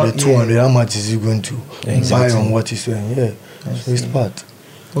 ask yourself, the 200, how much is he going to buy on what he's wearing? Yeah, so it's part.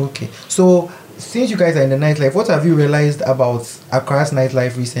 Okay, so since you guys are in the nightlife, what have you realized about Accra's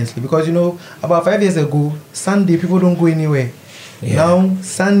nightlife recently? Because you know, about 5 years ago, Sunday people don't go anywhere. Yeah. Now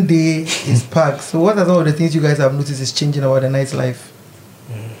Sunday is packed. So what are some of the things you guys have noticed is changing about the nightlife?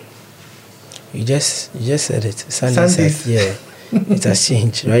 You just said it. Sundays. Yeah, it has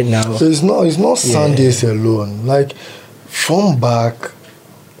changed right now. So it's not Sundays alone. Like from back,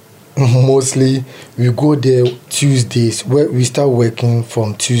 mostly we go there Tuesdays. Where we start working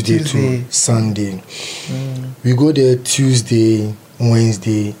from Tuesday to Sunday. We go there Tuesday,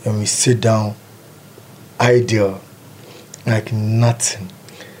 Wednesday, and we sit down, idle, like nothing,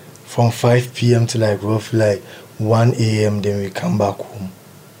 from 5 p.m. to like roughly like 1 a.m. Then we come back home.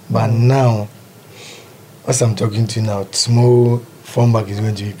 But now, as I'm talking to you now, tomorrow phone back is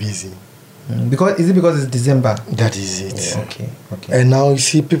going to be busy. Because it's December? That is it. Yeah. Okay. And now you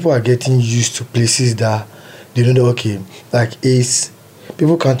see people are getting used to places that they don't know, okay, like Ace.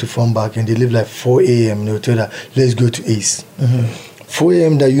 People come to phone back and they leave like 4 a.m. They'll tell that, let's go to Ace. 4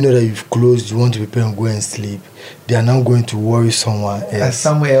 a.m. that you know that you've closed, you want to prepare and go and sleep. They are now going to worry someone else.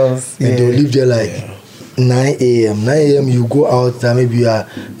 Somewhere else. And they'll leave there like 9 a.m. 9 a.m. you go out there, maybe you are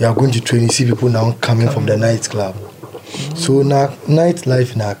going to train, you see people now coming from the nightclub. So now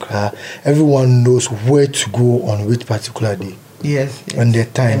nightlife in Accra, everyone knows where to go on which particular day. Yes. And their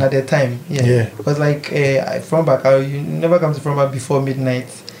time. And at their time, yeah. Because like from back, you never come to from back before midnight.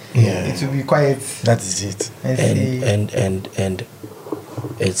 Yeah. It will be quiet. That is it. And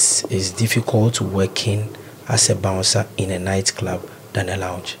it's difficult working as a bouncer in a nightclub than a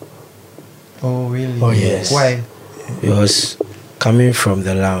lounge. Oh really? Oh yes. Why? Because coming from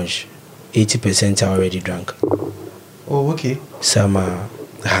the lounge, 80% are already drunk. Oh okay. Some are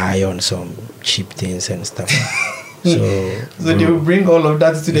high on some cheap things and stuff. So they will bring all of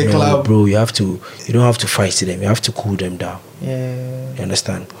that to the club. Bro, you don't have to fight them, you have to cool them down. Yeah. You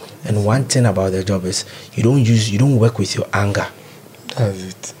understand? And one thing about the job is you don't work with your anger. That's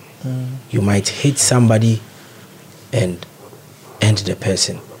it. You might hit somebody and end the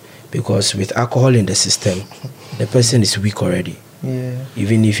person. Because with alcohol in the system, the person is weak already. Yeah.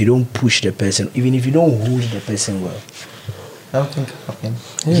 Even if you don't push the person, even if you don't hold the person well. I don't think it happened.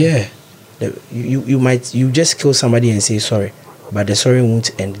 Yeah. You just kill somebody and say sorry, but the sorry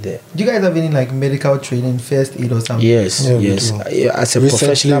won't end there. Do you guys have any like medical training, first aid or something? Yes. As a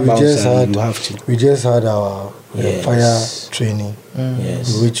professional bouncer, you have to. We just had our fire training,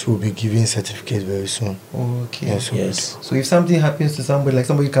 yes, which will be giving certificate very soon. Okay. Yes. So if something happens to somebody, like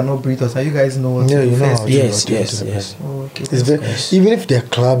somebody cannot breathe or something, you guys know. Yeah, you know how to yes. Okay. Even if the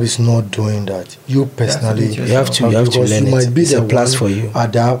club is not doing that, you personally you have to learn you might be it's the a plus for you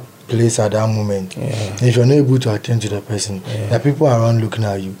at that place at that moment. If you're not able to attend to the person, there are people around looking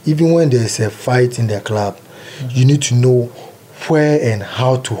at you. Even when there's a fight in the club, you need to know where and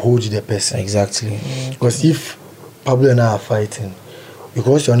how to hold the person. Exactly. Because if Pablo and I are fighting,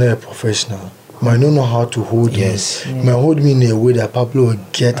 because you're not a professional, you might not know how to hold me. You might hold me in a way that Pablo will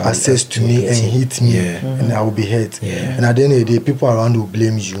get access to me and hit me, and I will be hurt. And at the end of the day, people around will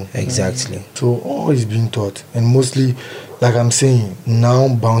blame you. Exactly. So all is being taught, and mostly, like I'm saying, now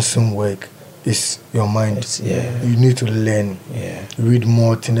bouncing work is your mind. Yeah. You need to learn. Yeah. Read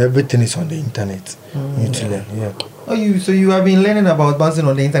more things. Everything is on the internet. You need to learn. Yeah. Oh, so you have been learning about bouncing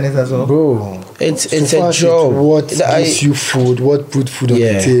on the internet as well? Bro, It's so a job. What gives you food? What put food on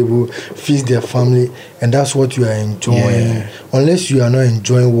the table? Feeds their family, and that's what you are enjoying. Yeah. Unless you are not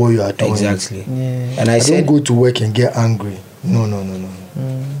enjoying what you are doing. Exactly. Yeah. And I said, don't go to work and get angry. No.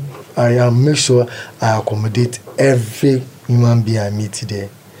 I make sure I accommodate every human being I meet today.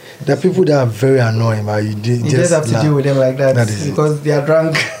 There are people that are very annoying, but you just have to deal with them like that because they are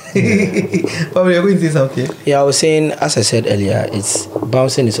drunk. Probably you're going to say something. Yeah, I was saying, as I said earlier, it's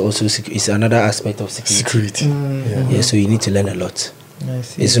bouncing is also it's another aspect of security. Yeah, so you need to learn a lot. I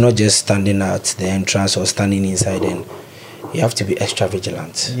see. It's not just standing at the entrance or standing inside, and you have to be extra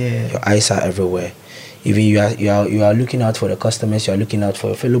vigilant. Yeah. Your eyes are everywhere. Even you are looking out for the customers, you are looking out for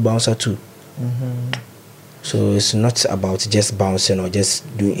your fellow bouncer too. So it's not about just bouncing or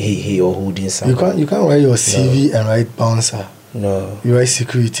just doing hey or holding something. You can't write your CV and write bouncer. No. You write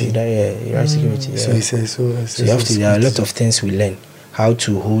security. You write security. Yeah. So he says so. So you have to. There are a lot of things we learn. How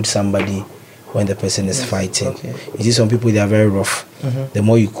to hold somebody when the person is fighting. Okay. You see some people, they are very rough. The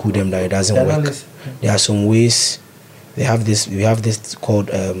more you cool them down, it doesn't work. There are some ways. We have this called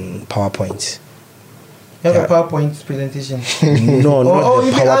PowerPoint. You have a PowerPoint presentation? No, not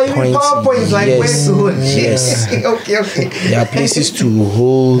the PowerPoint. PowerPoint, like yes. where to hold. Yes. Okay. There are places to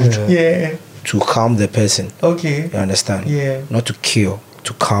hold. Yeah. To calm the person. Okay. You understand? Yeah. Not to kill,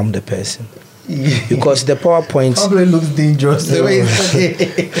 to calm the person. Yeah. Because the PowerPoint probably looks dangerous. The way it's okay.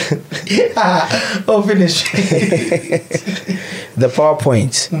 Finish. The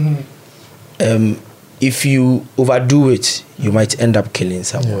PowerPoint. If you overdo it, you might end up killing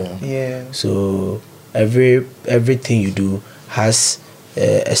someone. Yeah. So everything you do has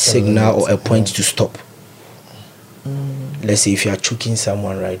a signal or a point to stop. Let's say if you are choking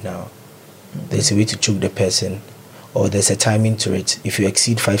someone right now, there's a way to choke the person, or there's a timing to it. If you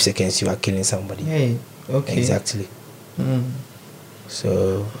exceed 5 seconds, you are killing somebody. Hey, okay. Exactly.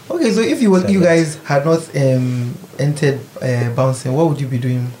 So okay, so if you guys had not entered bouncing, what would you be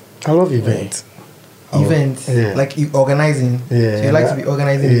doing? I love events. Events, like organizing. Yeah, so you like to be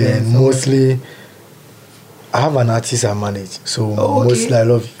organizing events. Mostly. I have an artist I manage, so mostly I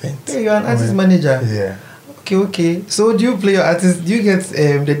love events. Yeah, you're an artist manager. Yeah. Okay. So do you play your artist? Do you get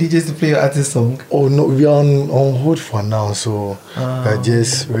the DJs to play your artist song? Oh no, we are on hold for now, so we're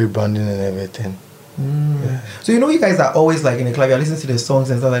just rebranding and everything. Yeah. So you guys are always like in the club, you're listening to the songs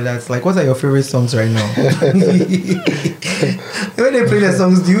and stuff like that. It's like, what are your favorite songs right now? When they play the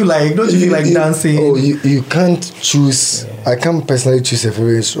songs, don't you feel like dancing? Oh, you can't choose. I can't personally choose a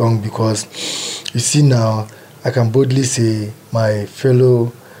favorite song because you see now I can boldly say my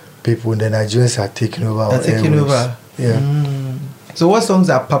fellow people, the Nigerians are taking over. Yeah. So what songs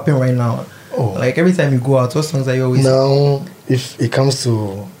are popping right now? Oh. Like every time you go out, what songs are you always now? If it comes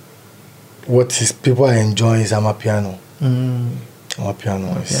to what people are enjoying is Amapiano.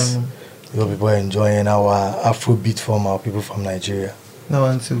 Amapiano is what people are enjoying. Our Afrobeat from our people from Nigeria. No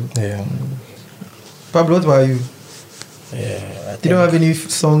one too. Yeah. Pablo, what about you? Yeah. You don't have any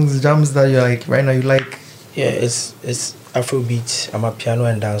songs, jams that you like right now? You like? Yeah, it's Afrobeat, Amapiano,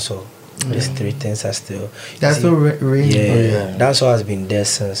 and dancehall. These three things are still. That's still reigning. Yeah. Dancehall has been there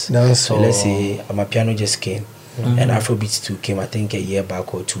since. Dancehall. So let's say Amapiano just came, and Afrobeat too came. I think a year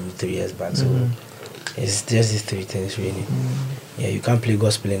back or 2-3 years back. So it's just these three things really. Yeah, you can't play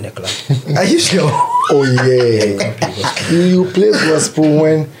gospel in the club. Are you sure? Oh yeah. You can't play gospel. You play gospel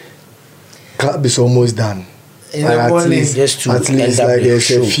when club is almost done. At least like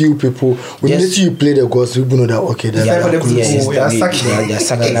there's a few people. When you play the gospel, people know that okay, they're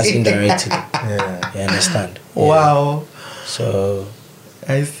sucking us indirectly. Yeah, you understand? Wow. So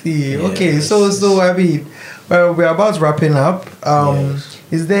I see. Okay, so I mean, we're about wrapping up.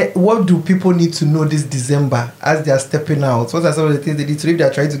 Is there, what do people need to know this December as they are stepping out? What are some of the things they need to know if they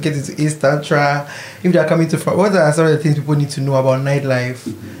are trying to get into East Tantra, if they are coming to what are some of the things people need to know about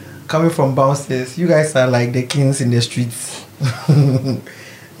nightlife? Coming from bouncers, you guys are like the kings in the streets.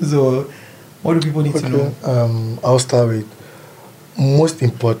 So, what do people need to know? I'll start with, most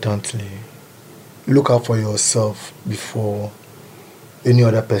importantly, look out for yourself before any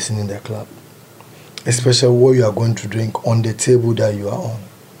other person in the club. Especially what you are going to drink on the table that you are on.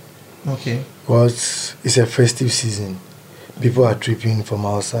 Okay. Because it's a festive season. People are tripping from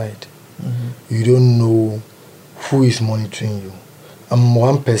outside. You don't know who is monitoring you. I'm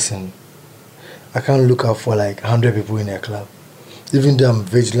one person. I can't look out for like 100 people in a club. Even though I'm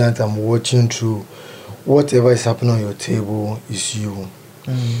vigilant, I'm watching through. Whatever is happening on your table is you.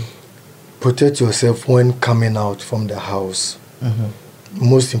 Protect yourself when coming out from the house.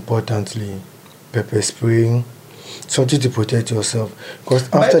 Most importantly, pepper spraying, something to protect yourself. Because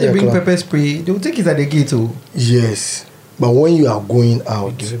But after if they the bring club, pepper spray, they will take it at the gate too. yes. But when you are going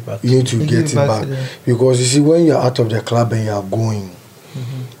out, give it back. you need to You get give it it back back. to them. Because you see, when you are out of the club and you are going,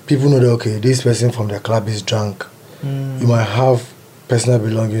 people know that, okay, this person from the club is drunk. You might have personal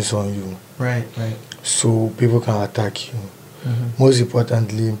belongings on you. Right. So people can attack you. Most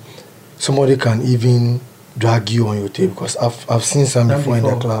importantly, somebody can even drag you on your tail, because I've seen some before in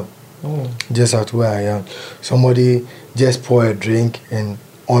the club. Oh. Just at where I am, somebody just pour a drink, and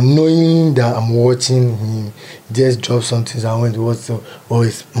unknowing that I'm watching him, just drop something. I went,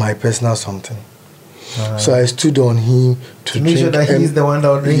 it's my personal something. So I stood on him to make sure that he's the one that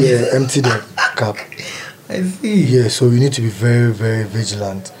will drink. Yeah, empty the cup. I see. Yeah, so we need to be very, very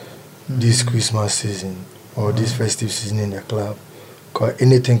vigilant this Christmas season or this festive season in the club, because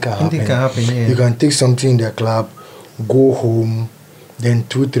anything can happen. Anything can happen, yeah. You can take something in the club, go home, then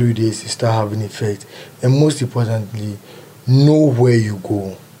 2-3 days you start having effect. And most importantly, know where you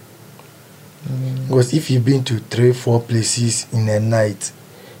go. Because if you've been to 3-4 places in a night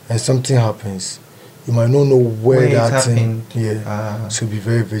and something happens, you might not know where that thing. Yeah. So be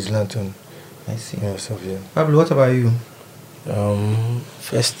very vigilant on. I see. Yourself, yeah. Pablo, what about you?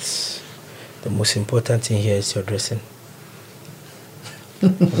 First, the most important thing here is your dressing.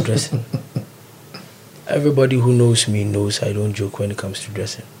 Your dressing. Everybody who knows me knows I don't joke when it comes to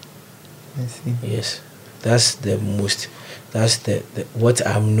dressing. I see. Yes, that's the what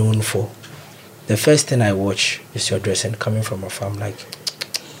I'm known for. The first thing I watch is your dressing. Coming from a farm, like,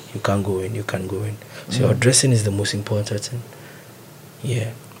 you can't go in. So your dressing is the most important thing.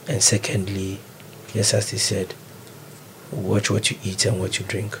 Yeah. And secondly, yes, as they said, watch what you eat and what you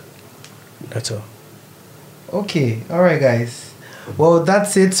drink. That's all. Okay. All right, guys. Well,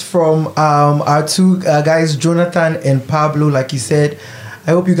 that's it from our two guys, Jonathan and Pablo. Like you said,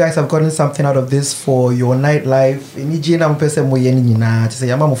 I hope you guys have gotten something out of this for your nightlife.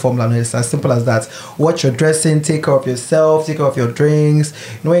 It's as simple as that. Watch your dressing, take care of yourself, take care of your drinks.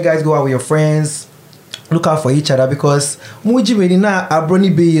 When you guys go out with your friends, look out for each other, because muji medina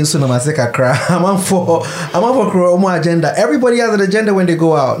abroni be in suna maseka kra. I'm for Kromo agenda. Everybody has an agenda when they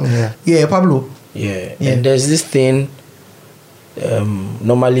go out. Yeah, Pablo. Yeah. And there's this thing.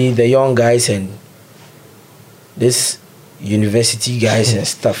 Normally the young guys and this university guys and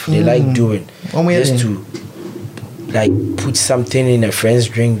stuff, they like doing just to like put something in a friend's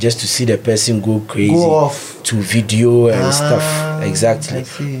drink just to see the person go crazy, go off to video and stuff. Exactly. I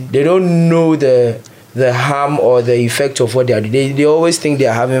see. They don't know the harm or the effect of what they are doing. They always think they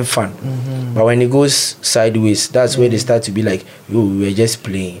are having fun. But when it goes sideways, that's where they start to be like, yo, we were just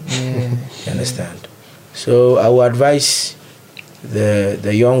playing. You understand? So I would advise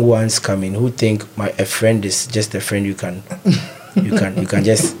the young ones coming who think a friend is just a friend you can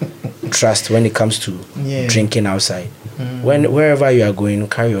just trust when it comes to drinking outside. Wherever you are going,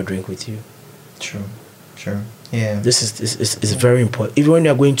 carry your drink with you. True. Yeah. This is very important. Even when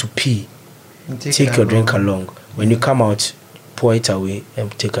you are going to pee, take your drink along. When you come out, pour it away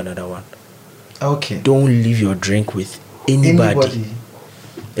and take another one. Okay. Don't leave your drink with anybody.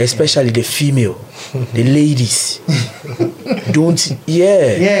 Especially the female, the ladies. Don't.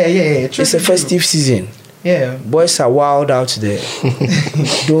 Yeah. It's a festive season. Yeah. Boys are wild out there.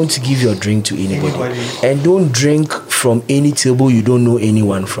 Don't give your drink to anybody. And don't drink from any table you don't know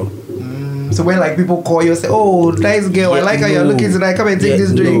anyone from. So when like people call you and say, oh, nice girl, I like how you're looking tonight, come and take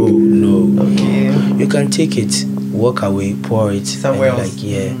this drink. No. Okay. You can take it, walk away, pour it somewhere else.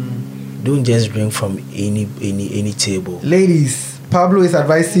 Don't just drink from any table. Ladies, Pablo is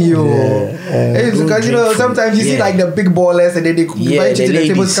advising you. Because sometimes you see like the big ballers and then they invite you to the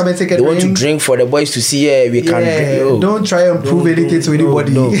table to come and take a drink. They want to drink for the boys to see. We can't drink. Don't try and prove anything to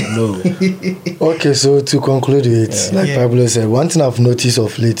anybody. No. Okay, so to conclude it, like Pablo said, one thing I've noticed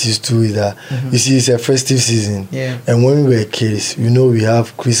of late is too is that you see it's a festive season. And when we were kids, we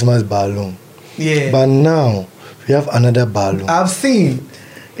have Christmas balloon. But now we have another balloon. I've seen.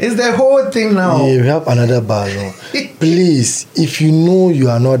 It's the whole thing now. Yeah, we have another balloon. Please, if you know you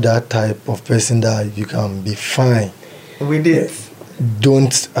are not that type of person that you can be fine with it,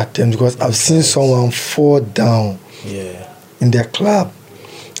 don't attempt, because I've seen someone fall down in the club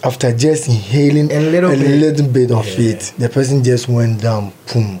after just inhaling a little bit of it. The person just went down.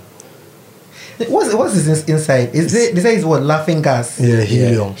 Boom. What's his inside? They say it's what? Laughing gas? Yeah,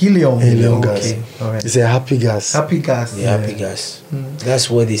 helium. Helium gas. Okay. All right. It's a happy gas. Happy gas. Happy gas. That's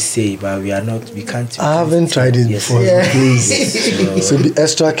what they say, but we can't. I haven't tried it before. Please. So be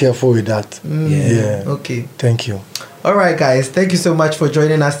extra careful with that. Okay. Thank you. All right, guys. Thank you so much for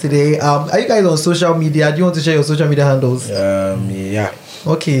joining us today. Are you guys on social media? Do you want to share your social media handles? Yeah.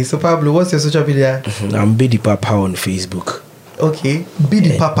 Okay, so Pablo, what's your social media? I'm Bidi Papa on Facebook. Okay,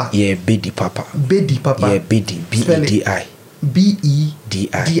 Bidi Papa. Yeah, Bidi Papa. Bidi Papa. Yeah, Bidi. B-E-D-I.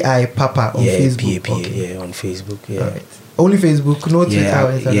 B-E-D-I Papa on Facebook. P-A-P-A, okay. On Facebook, yeah. Right. Only Facebook, no Twitter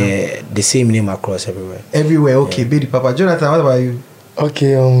or Instagram? Yeah, the same name across everywhere. Everywhere, okay, Bidi Papa. Jonathan, what about you?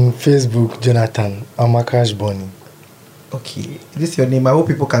 Okay, on Facebook, Jonathan Amakash Bonnie. Okay, this is your name. I hope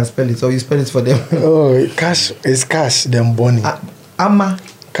people can spell it, so you spell it for them. Oh, Cash is Cash, then Bonnie. Ama.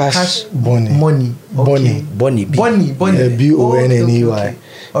 Cash Bonnie. Money. Okay. Bonnie. Bonnie. Yeah, B-O-N-N-E-Y. Okay.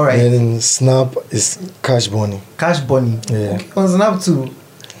 All right. Then Snap is Cash Bonnie. Cash Bonnie. Yeah. Okay, on Snap too.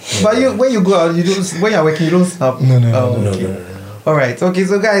 But when you go out, you don't. When you're working, you don't snap. No. Okay. All right. Okay.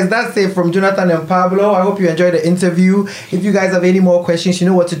 So guys, that's it from Jonathan and Pablo. I hope you enjoyed the interview. If you guys have any more questions, you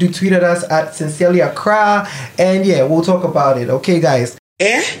know what to do. Tweet at us at Sincerely Accra, and yeah, we'll talk about it. Okay, guys.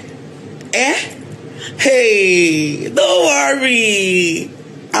 Hey, don't worry.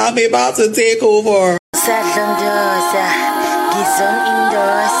 I'm about to take over.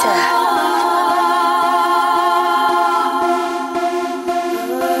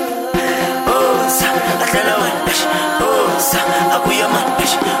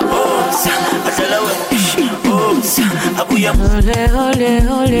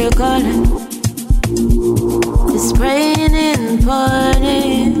 Holy, calling. It's raining,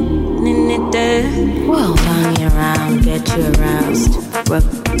 pouring in the day. Well, turn me around, get you aroused. Rub.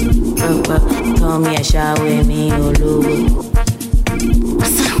 Call me a shower with me, Olu.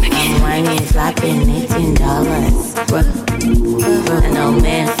 I'm whining, slapping $18. Rub. No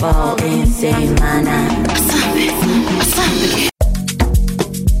man fall insane, man. What's up?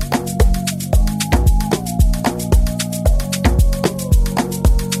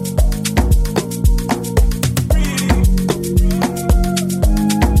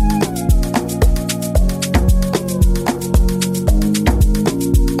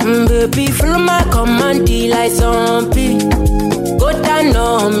 Baby, follow my command, like zombie. Go down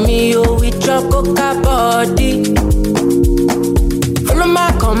on me, oh, with your coca body. Follow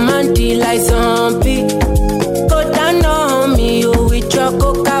my command, like zombie. Go down on me, oh, with your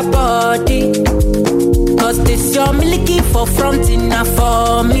coca body. Cause this your milky for front enough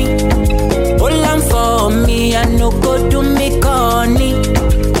for me. Hold on for me, I no go do me corny.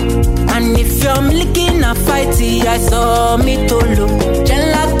 And if you're milky na fighty, I saw me to look.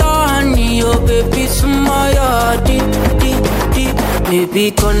 Oh baby, smile, deep,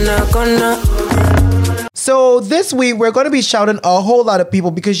 baby, gonna. So this week we're going to be shouting a whole lot of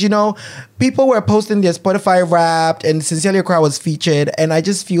people because, you know, people were posting their Spotify Wrapped and Sincerely Accra was featured, and I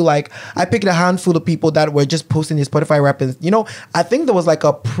just feel like I picked a handful of people that were just posting their Spotify Wrapped. And, you know, I think there was like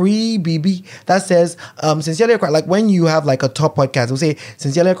a pre-BB that says Sincerely Accra, like when you have like a top podcast, we'll say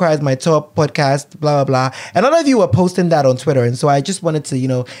Sincerely Accra is my top podcast, blah, blah, blah. And a lot of you were posting that on Twitter. And so I just wanted to, you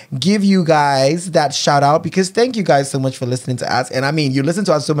know, give you guys that shout out because thank you guys so much for listening to us. And I mean, you listen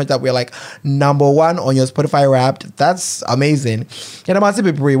to us so much that we're like #1 on your Spotify Wrapped. That's amazing. So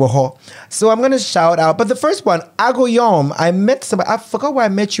I'm going to shout out. But the first one, Agoyom. I met somebody. I forgot where I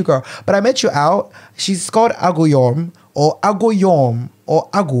met you, girl. But I met you out. She's called Agoyom or Agoyom or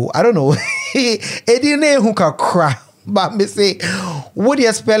Ago. I don't know. But me say, what do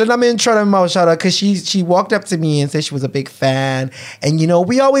you spell it? I'm in trying to mouth shout out because she walked up to me and said she was a big fan. And you know,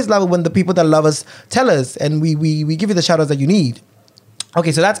 we always love it when the people that love us tell us, and we give you the shout outs that you need.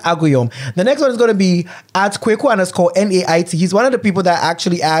 Okay, so that's Agoyom. The next one is going to be at Kweku_NAIT. He's one of the people that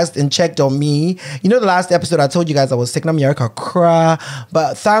actually asked and checked on me. You know, the last episode I told you guys I was sick. But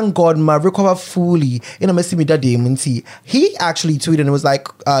thank God, I recovered fully. He actually tweeted and was like,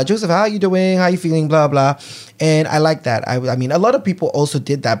 Joseph, how are you doing? How are you feeling? Blah, blah. And I like that. I mean, a lot of people also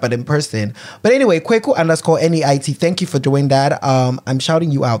did that, but in person. But anyway, Kweku_NAIT, thank you for doing that. I'm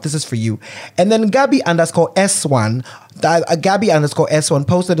shouting you out. This is for you. And then Gabby_S1. Gabby_S1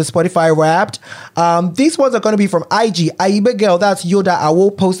 posted a Spotify Wrapped. These ones are going to be from IG. Aibe Girl, that's Yoda Awo,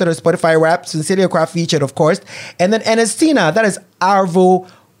 posted a Spotify Wrapped. Sincerely Accra featured, of course. And then Ernestina, that is Arvo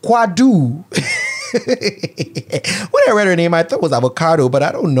Kwadu. When I read her name, I thought it was avocado, but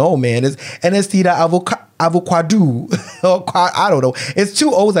I don't know, man. It's Ernestina Avocado. I don't know. It's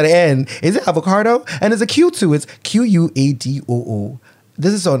 2 O's at the end. Is it avocado? And it's a Q too. It's Quuadoo.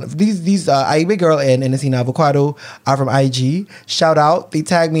 This is on these Aibe Girl and Enesina Avocado are from IG. Shout out. They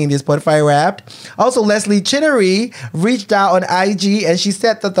tagged me in their Spotify Wrapped. Also, Leslie Chinnery reached out on IG and she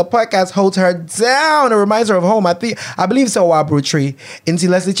said that the podcast holds her down. It reminds her of home. I believe so, Wabru Tree. Into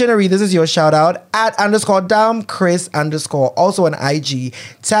Leslie Chinnery, this is your shout out at @Chris_. Also on IG.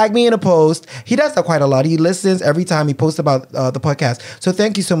 Tag me in a post. He does that quite a lot. He listens every time he posts about the podcast. So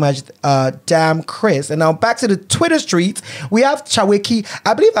thank you so much, Damn Chris. And now back to the Twitter streets. We have Chawiki.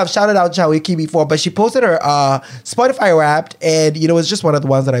 I believe I've shouted out Chawiki before, but she posted her Spotify Wrapped, and it's just one of the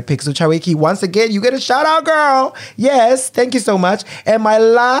ones that I picked. So Chawiki, once again, you get a shout out, girl. Yes, thank you so much. And my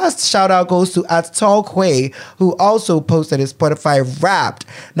last shout out goes to @Tolkwe, who also posted his Spotify Wrapped.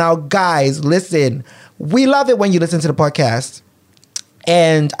 Now, guys, listen. We love it when you listen to the podcast.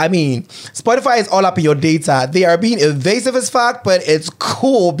 And I mean, Spotify is all up in your data. They are being evasive as fuck, but it's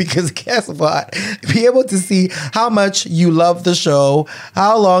cool because guess what? Be able to see how much you love the show,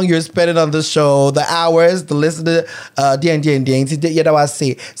 how long you're spending on the show, the hours, the listener,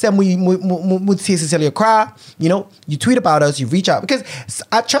 you tweet about us, you reach out, because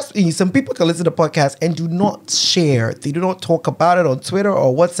I trust me, some people can listen to the podcast and do not share. They do not talk about it on Twitter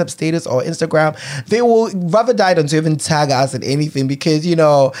or WhatsApp status or Instagram. They will rather die than to even tag us in anything, because I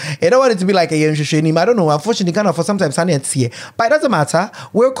don't want it to be like a I don't know, unfortunately, kind of for sometimes but it doesn't matter.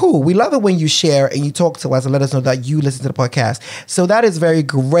 We're cool. We love it when you share and you talk to us and let us know that you listen to the podcast. So that is very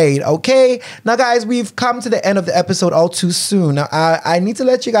great. Okay, now guys, we've come to the end of the episode all too soon. Now I need to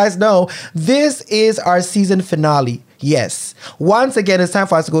let you guys know this is our season finale. Yes. Once again, it's time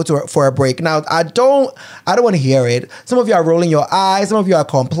for us to go for a break. Now, I don't want to hear it. Some of you are rolling your eyes. Some of you are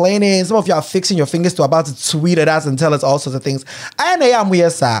complaining. Some of you are fixing your fingers to about to tweet at us and tell us all sorts of things. I am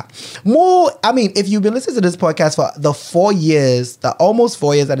weird, sir. If you've been listening to this podcast for the almost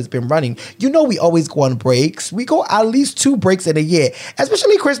 4 years that it's been running, we always go on breaks. We go at least 2 breaks in a year,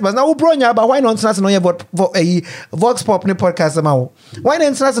 especially Christmas. Now, but why not international Vox Pop podcast? Why not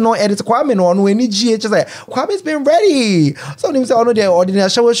international edit Kwame on when Kwame's been ready. Some say, oh no, they're ordinary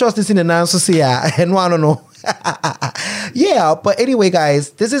show this in the nonsense here, and I don't know. Yeah, but anyway, guys,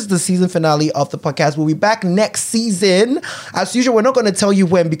 this is the season finale of the podcast. We'll be back next season. As usual, we're not going to tell you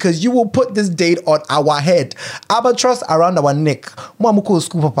when, because you will put this date on our head. Albatross around our neck.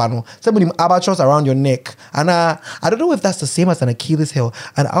 Somebody albatross around your neck. And I don't know if that's the same as an Achilles heel.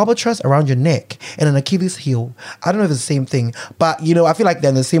 An albatross around your neck and an Achilles heel. I don't know if it's the same thing, but I feel like they're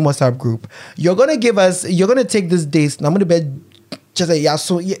in the same WhatsApp group. You're going to take this date, and I'm going to bet just say,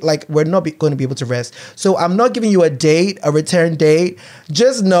 we're not going to be able to rest. So I'm not giving you a return date.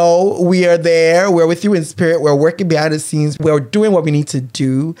 Just know we are there. We're with you in spirit. We're working behind the scenes. We're doing what we need to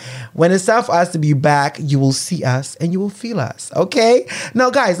do. When it's time for us to be back, you will see us and you will feel us. Okay? Now,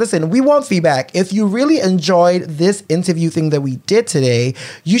 guys, listen, we want feedback. If you really enjoyed this interview thing that we did today,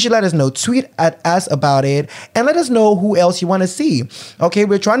 you should let us know. Tweet at us about it and let us know who else you want to see. Okay?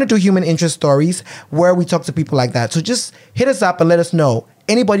 We're trying to do human interest stories where we talk to people like that. So just hit us up and let us know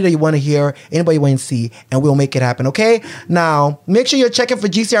anybody that you want to hear, anybody you want to see, and we'll make it happen, okay? Now, make sure you're checking for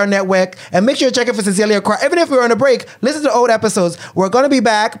GCR Network, and make sure you're checking for Sincerely Accra. Even if we're on a break, listen to old episodes. We're going to be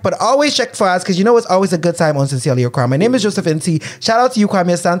back, but always check for us, because it's always a good time on Sincerely Accra. My name is Joseph NT. Shout out to you,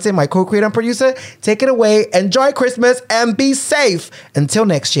 Kwame Asante, my co-creator and producer. Take it away. Enjoy Christmas, and be safe. Until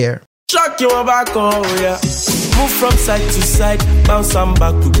next year. Shock you back, oh yeah. Move from side to side, bounce and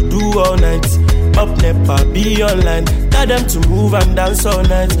back, we could do all night. Up never be online, tell them to move and dance all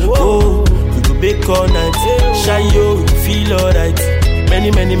night. Oh, we could bake all night, shine yo, we could feel alright.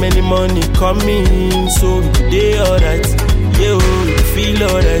 Many money coming, so we could day alright. Yeah, we could feel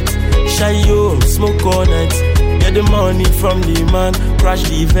alright, shine yo, smoke all night. Get the money from the man, crash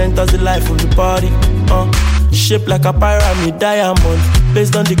the event as the life of the party. Shaped like a pyramid diamond,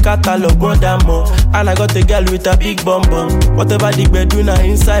 based on the catalog, what I'm more. And I got a girl with a big bum bum. Whatever the bed do now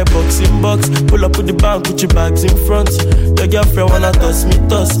inside box, in box. Pull up with the bank, put your bags in front. Your girlfriend wanna toss me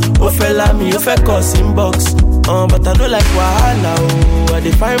toss. Oh fella me, oh fella cuss in box. But I don't like wahala, oh. I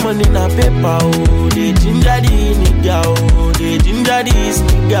dey find money na paper, oh. They ginger the nigga, oh. They ginger this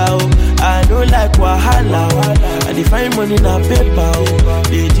nigga, oh. I don't like wahala, oh. I dey find money na paper, oh.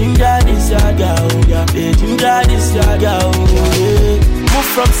 They ginger this nigga, oh. They ginger this nigga, oh. Yeah. Move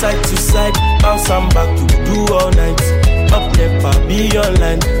from side to side, bounce and back, we do all night. Up never be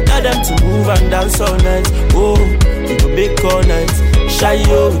online, tell them to move and dance all night. Oh, we go bake all night, shy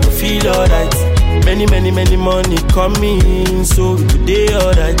yo, we go feel alright. Many money coming, so we go day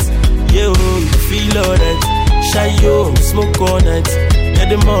alright. Yeah, we go feel alright, shy yo, smoke all night. Get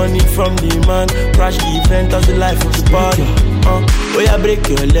the money from the man, crash the event of the life of the party. Oh yeah, break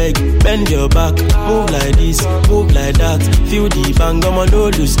your leg, bend your back, move like this, move like that. Feel the bang, I'ma no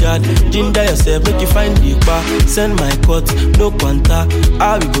lose God. Ginger yourself, make you find the bar. Send my cut, no quanta.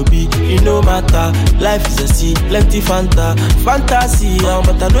 How we go be, it no matter. Life is a sea, plenty fanta, fantasy.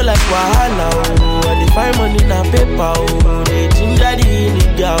 But I don't like wahala, oh. I dey find money na paper, oh. They ginger the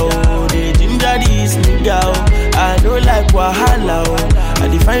nigga, oh. They ginger this nigga, oh. I don't like wahala, oh. I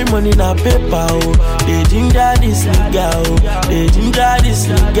dey find money na paper, oh. They ginger this nigga, oh. They ginger this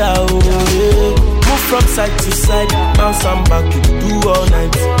nigga, oh. Yeah. Move from side to side, bounce and back, we do all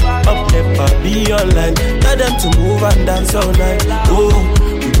night. Up never be online. Tell them to move and dance all night. Oh,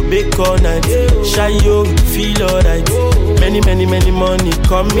 we go bake all night. Shy yo, we feel alright. Many money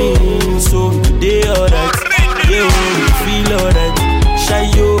coming, so we go day alright. Yeah, we feel alright. Shy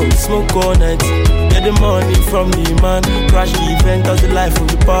yo, we smoke all night. Get the money from the man, crash the event of the life of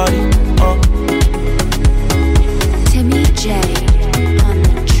the party. Timmy J on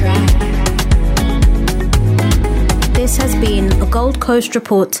the track. This has been a Gold Coast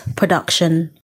Report production.